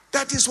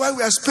 That is why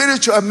we are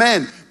spiritual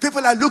men.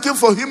 People are looking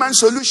for human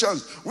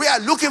solutions. We are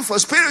looking for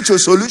spiritual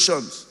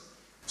solutions.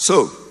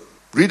 So,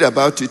 read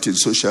about it in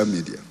social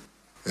media.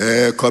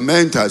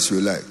 Comment as you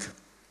like.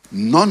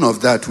 None of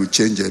that will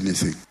change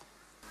anything.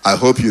 I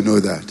hope you know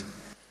that.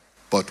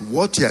 But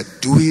what you are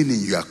doing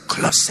in your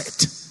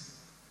closet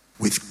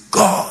with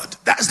God,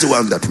 that's the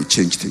one that will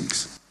change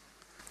things.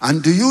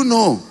 And do you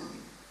know,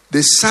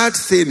 the sad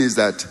thing is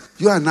that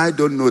you and I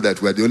don't know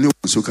that we're the only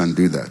ones who can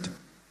do that.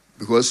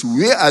 Because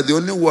we are the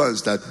only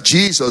ones that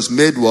Jesus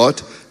made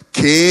what?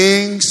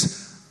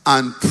 Kings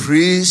and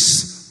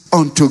priests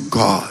unto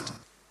God.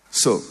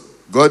 So,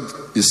 God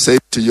is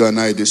saying to you and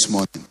I this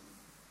morning,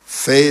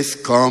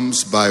 faith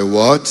comes by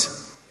what?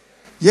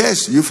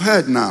 Yes, you've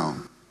heard now.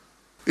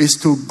 Is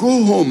to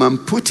go home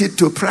and put it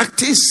to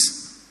practice.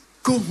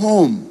 Go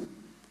home.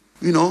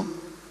 You know,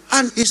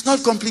 and it's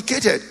not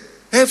complicated.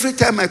 Every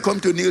time I come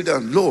to kneel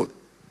down, Lord,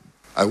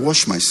 I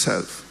wash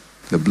myself,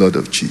 the blood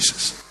of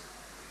Jesus,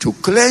 to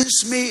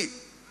cleanse me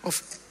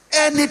of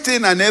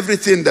anything and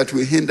everything that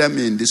will hinder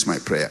me in this my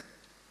prayer.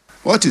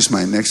 What is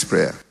my next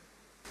prayer?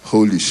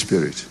 Holy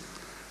Spirit,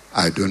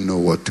 I don't know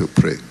what to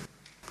pray.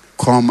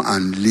 Come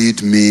and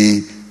lead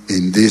me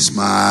in this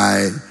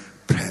my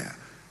prayer.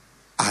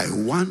 I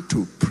want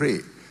to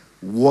pray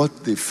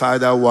what the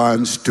Father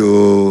wants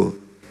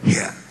to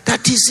hear.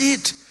 That is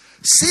it.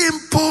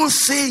 Simple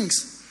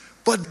things,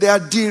 but they are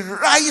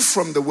derived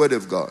from the Word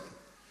of God.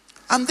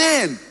 And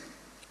then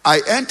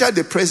I enter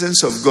the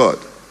presence of God.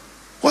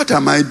 What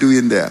am I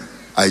doing there?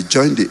 I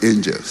join the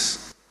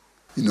angels.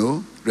 You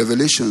know,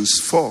 Revelations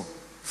 4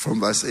 from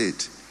verse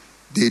 8.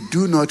 They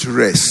do not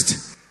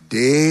rest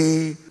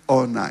day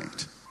or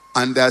night.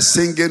 And they're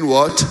singing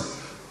what?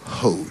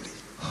 Holy,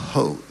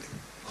 holy,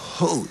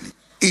 holy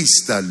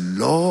is the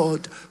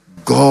Lord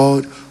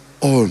God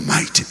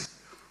Almighty,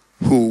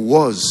 who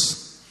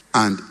was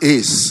and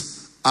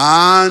is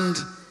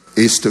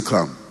to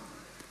come.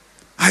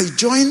 I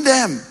join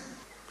them.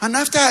 And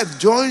after I've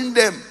joined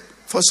them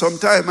for some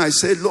time, I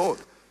say, Lord,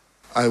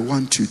 I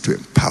want you to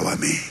empower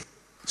me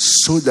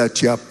so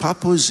that your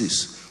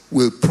purposes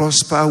will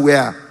prosper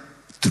where?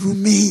 Through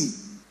me.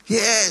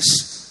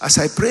 Yes, as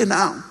I pray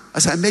now,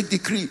 as I make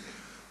decree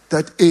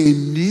that a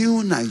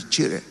new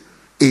Nigeria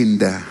in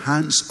the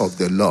hands of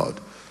the Lord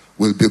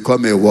will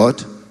become a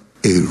what?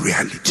 A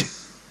reality.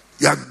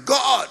 You are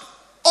God.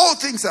 All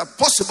things are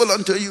possible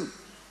unto you.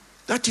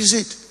 That is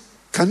it.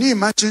 Can you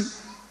imagine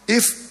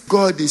if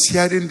God is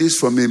hearing this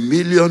from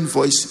 1,000,000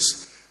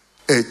 voices,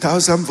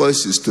 1,000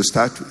 voices to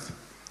start with,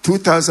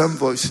 2,000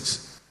 voices,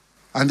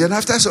 and then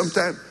after some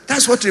time,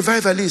 that's what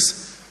revival is,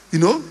 you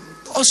know?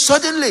 Or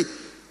suddenly,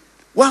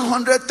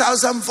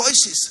 100,000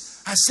 voices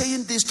are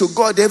saying this to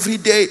God every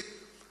day.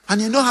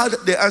 And you know how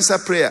they answer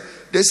prayer?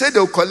 They say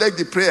they'll collect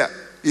the prayer,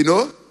 you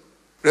know?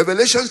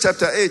 Revelation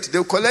chapter 8,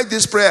 they'll collect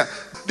this prayer.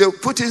 They'll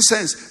put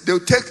incense.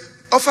 They'll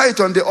offer it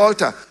on the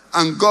altar.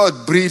 And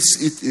God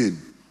breathes it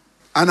in.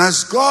 And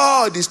as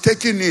God is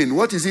taking in,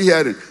 what is he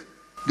hearing?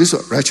 This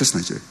one, righteous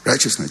Nigeria,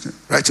 righteous Nigeria,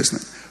 righteous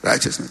Nigeria,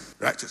 righteous Nigeria,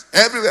 righteous.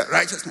 Everywhere,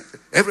 righteous Nigeria,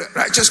 everywhere,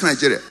 righteous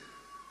Nigeria.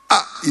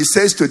 He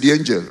says to the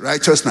angel,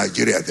 righteous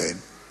Nigeria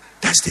then.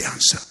 That's the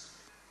answer.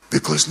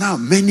 Because now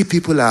many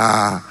people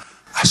are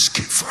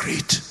asking for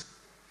it.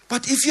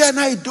 But if you and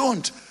I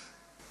don't,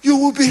 you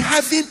will be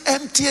having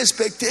empty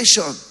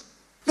expectation.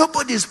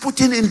 Nobody is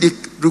putting in the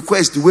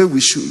request the way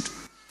we should.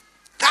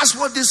 That's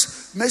what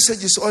this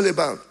message is all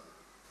about.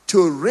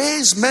 To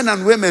raise men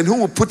and women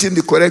who will put in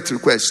the correct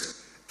request.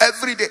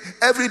 Every day,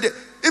 every day.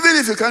 Even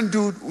if you can't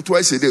do it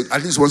twice a day,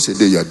 at least once a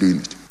day you are doing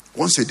it.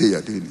 Once a day you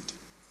are doing it.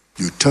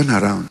 You turn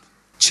around.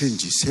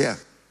 Change is here.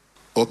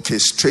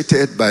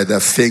 Orchestrated by the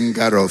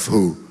finger of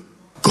who?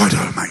 God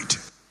Almighty.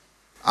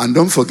 And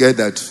don't forget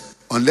that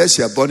unless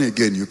you are born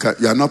again, you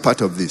are not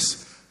part of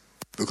this.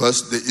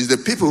 Because it's the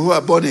people who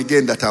are born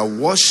again that are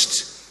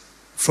washed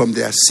from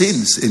their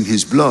sins in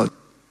his blood.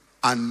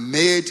 and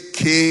made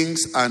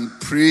kings and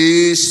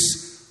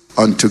priests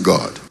unto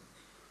God.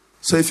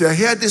 So if you're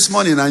here this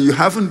morning and you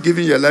haven't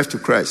given your life to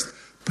Christ,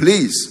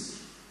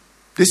 please,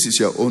 this is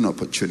your own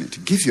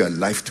opportunity. Give your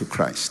life to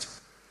Christ.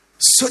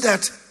 So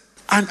that,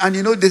 and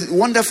you know, the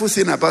wonderful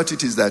thing about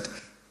it is that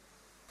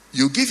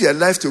you give your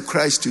life to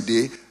Christ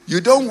today. You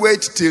don't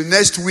wait till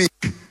next week,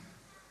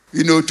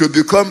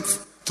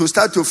 to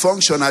start to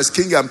function as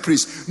king and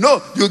priest.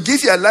 No, you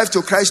give your life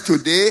to Christ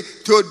today.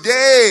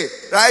 Today,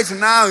 right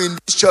now in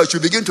this church, you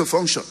begin to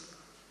function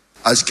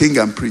as king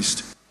and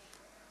priest.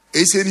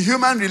 It's in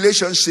human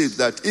relationships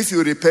that if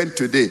you repent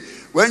today,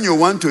 when you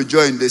want to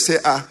join, they say,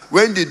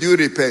 when did you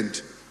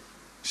repent?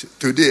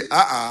 Today.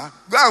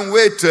 Go and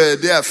wait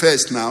there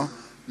first now.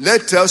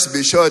 Let us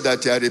be sure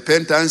that your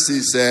repentance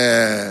is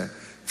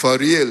for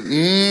real.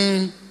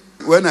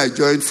 When I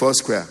joined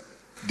Foursquare,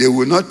 they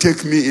will not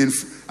take me in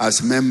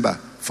as member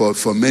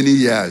for many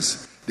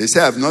years. They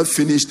say I've not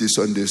finished the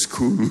Sunday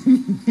school.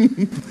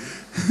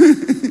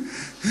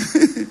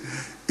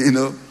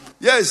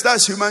 Yes,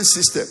 that's human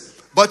system.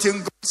 But in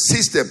God's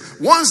system,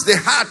 once the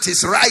heart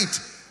is right,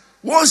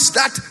 once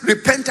that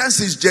repentance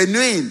is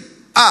genuine,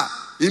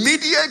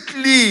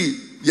 immediately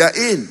you're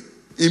in.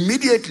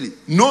 Immediately.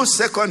 No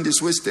second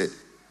is wasted.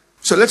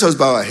 So let us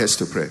bow our heads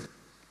to pray.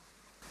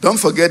 Don't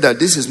forget that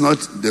this is not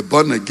the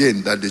born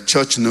again that the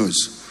church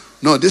knows.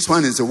 No, this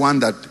one is the one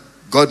that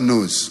God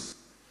knows.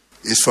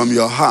 It's from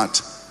your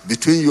heart,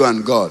 between you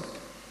and God,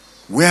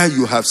 where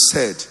you have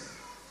said,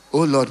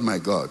 "Oh Lord my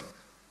God,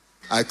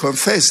 I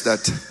confess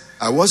that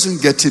I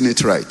wasn't getting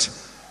it right,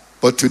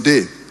 but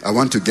today I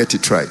want to get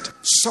it right."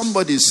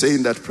 Somebody is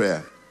saying that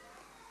prayer.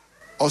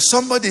 Or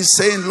somebody is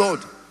saying, "Lord,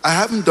 I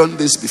haven't done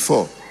this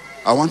before.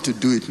 I want to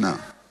do it now.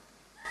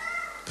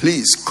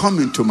 Please come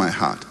into my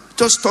heart."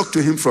 Just talk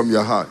to him from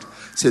your heart.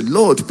 Say,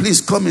 "Lord, please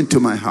come into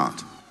my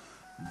heart.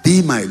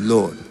 Be my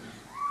Lord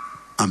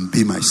and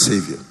be my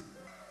Savior.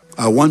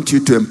 I want you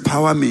to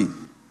empower me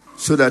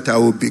so that I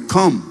will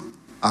become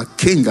a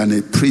king and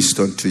a priest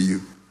unto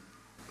you.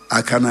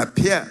 I can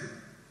appear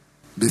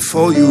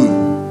before you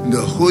in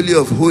the Holy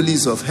of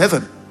Holies of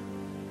heaven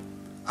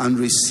and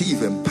receive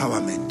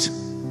empowerment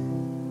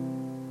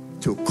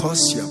to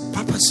cause your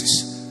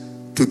purposes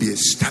to be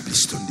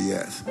established on the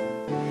earth."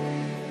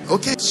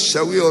 Okay,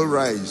 shall we all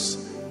rise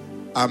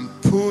and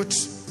put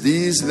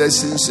these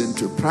lessons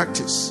into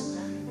practice?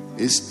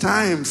 It's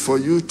time for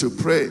you to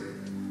pray.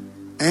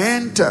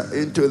 Enter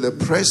into the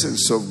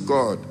presence of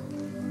God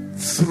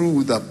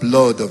through the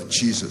blood of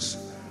Jesus.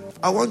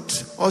 I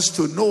want us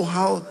to know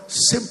how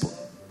simple,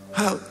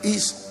 how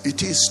easy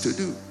it is to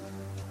do.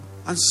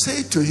 And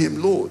say to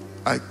him, "Lord,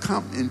 I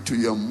come into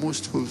your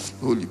most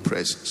holy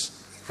presence.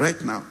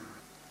 Right now,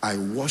 I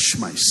wash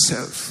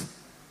myself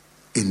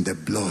in the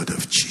blood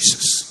of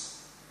Jesus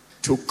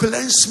to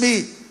cleanse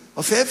me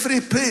of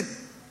every pain,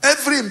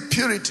 every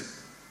impurity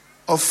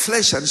of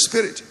flesh and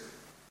spirit,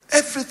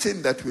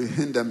 everything that will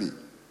hinder me.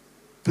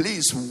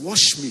 Please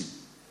wash me.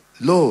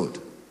 Lord,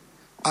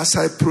 as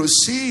I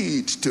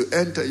proceed to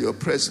enter your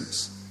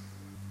presence,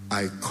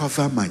 I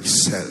cover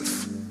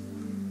myself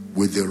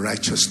with the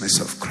righteousness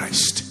of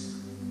Christ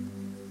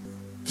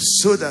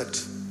so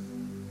that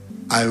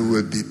I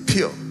will be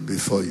pure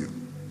before you.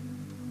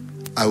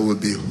 I will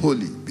be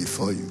holy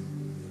before you.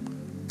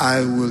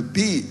 I will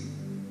be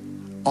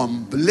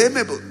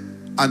unblameable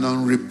and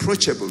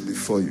unreproachable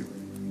before you.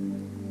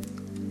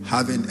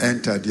 Having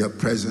entered your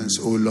presence,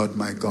 O Lord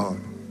my God,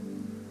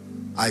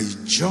 I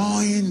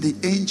join the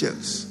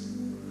angels,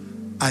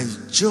 I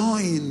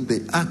join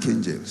the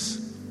archangels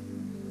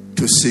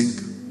to sing,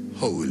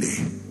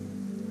 "Holy,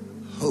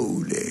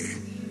 holy,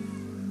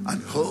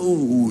 and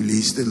holy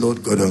is the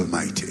Lord God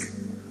Almighty,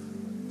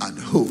 and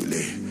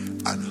holy,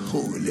 and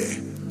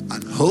holy,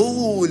 and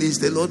holy is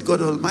the Lord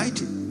God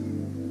Almighty,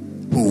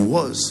 who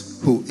was,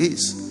 who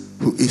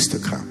is to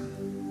come."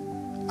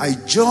 I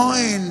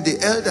join the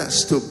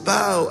elders to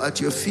bow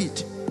at your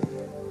feet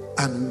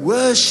and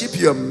worship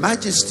your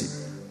majesty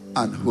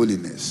and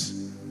holiness,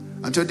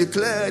 and to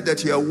declare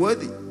that you are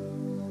worthy,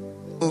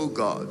 O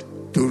God,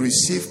 to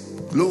receive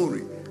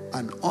glory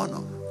and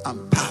honor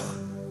and power.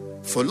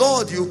 For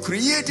Lord, you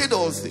created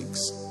all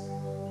things,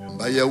 and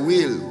by your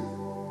will,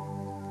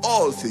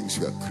 all things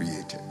were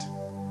created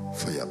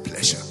for your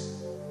pleasure.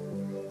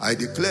 I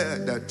declare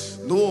that,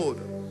 Lord,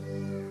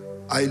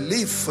 I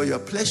live for your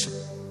pleasure.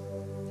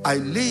 I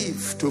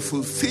live to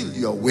fulfill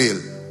your will.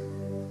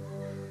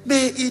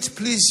 May it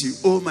please you,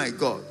 oh my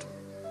God,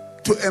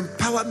 to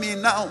empower me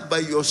now by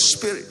your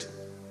Spirit,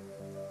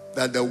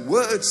 that the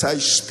words I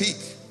speak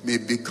may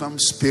become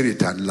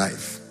spirit and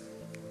life,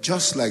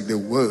 just like the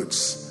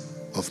words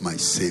of my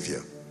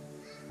Savior.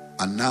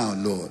 And now,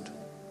 Lord,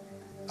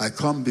 I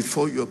come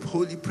before your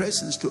holy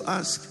presence to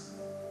ask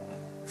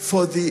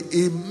for the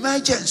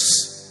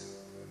emergence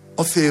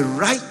of a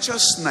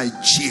righteous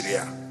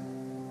Nigeria.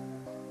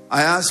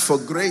 I ask for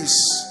grace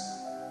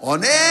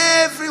on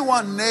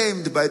everyone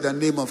named by the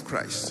name of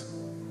Christ,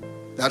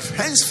 that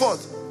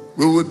henceforth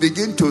we will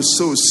begin to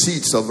sow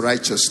seeds of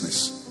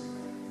righteousness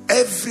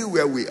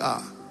everywhere we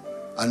are.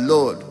 And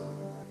Lord,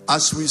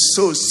 as we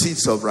sow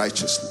seeds of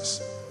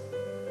righteousness.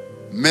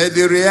 May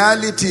the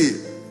reality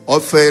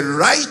of a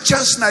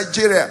righteous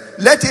Nigeria,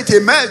 let it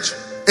emerge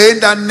in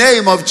the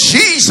name of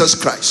Jesus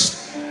Christ.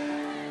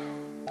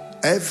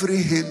 Every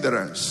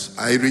hindrance,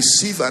 I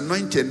receive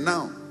anointing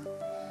now.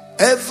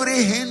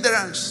 Every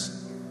hindrance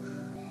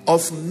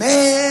of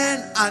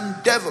men and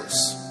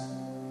devils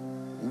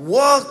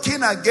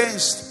working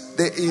against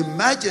the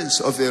emergence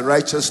of a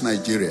righteous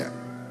Nigeria,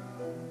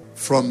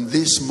 from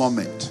this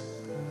moment,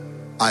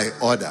 I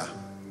order,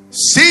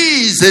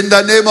 cease in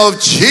the name of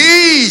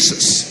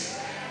Jesus,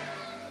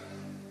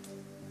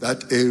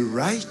 that a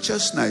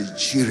righteous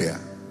Nigeria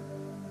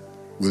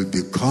will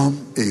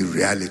become a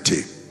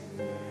reality.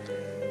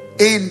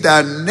 In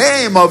the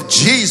name of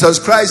Jesus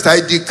Christ,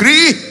 I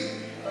decree,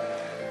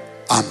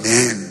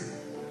 amen.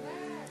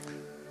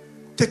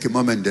 Take a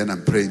moment then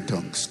and pray in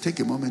tongues. Take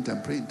a moment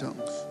and pray in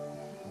tongues.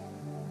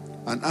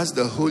 And ask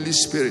the Holy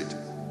Spirit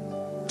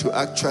to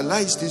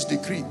actualize this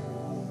decree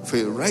for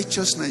a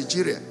righteous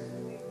Nigeria.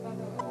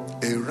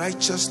 A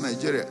righteous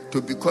Nigeria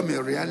to become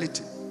a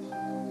reality.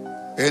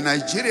 A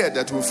Nigeria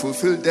that will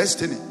fulfill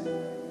destiny.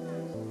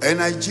 A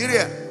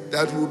Nigeria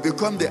that will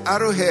become the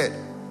arrowhead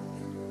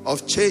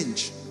of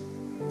change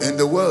in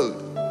the world.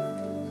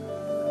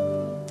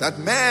 That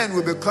men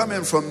will be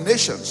coming from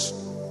nations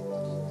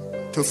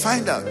to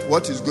find out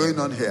what is going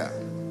on here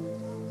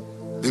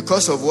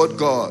because of what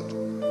God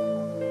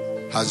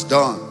has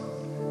done,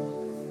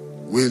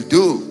 will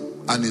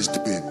do, and is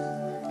doing.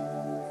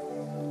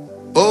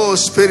 Oh,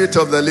 Spirit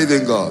of the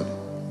living God,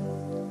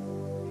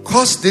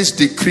 cause this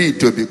decree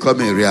to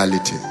become a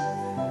reality.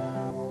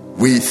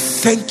 We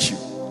thank you,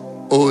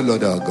 oh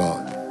Lord our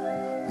God.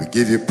 We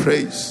give you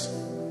praise.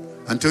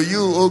 And to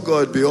you, oh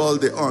God, be all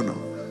the honor,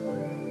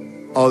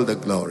 all the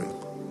glory,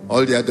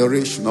 all the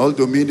adoration, all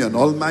dominion,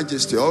 all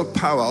majesty, all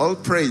power, all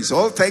praise,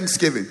 all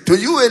thanksgiving. To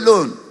you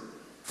alone.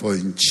 For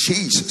in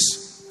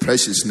Jesus'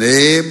 precious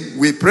name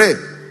we pray.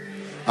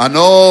 And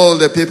all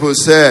the people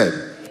said,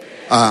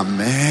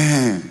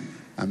 amen.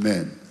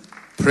 Amen.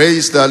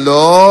 Praise the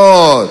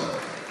Lord.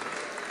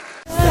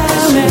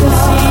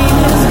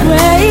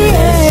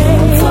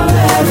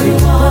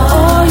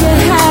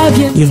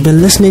 You've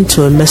been listening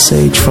to a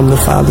message from the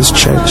Father's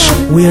Church.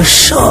 We are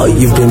sure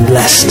you've been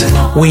blessed.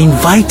 We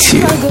invite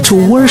you to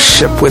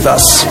worship with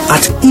us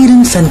at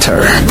Eden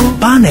Center,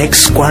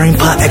 Banex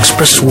Gwarimpa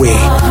Expressway,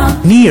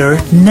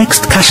 near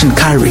Next Cash and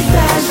Carry,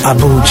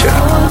 Abuja.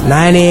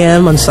 9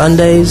 a.m. on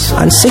Sundays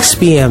and 6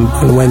 p.m.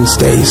 on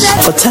Wednesdays.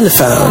 For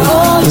telephone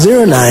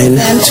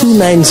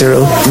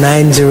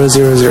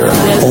 09-290-9000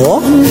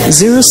 or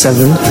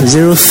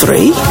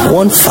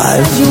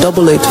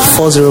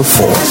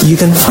 0703-1588-404. You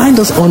can find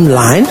us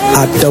online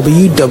at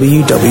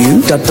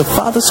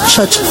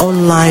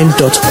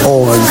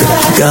www.thefatherschurchonline.org.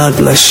 God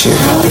bless you.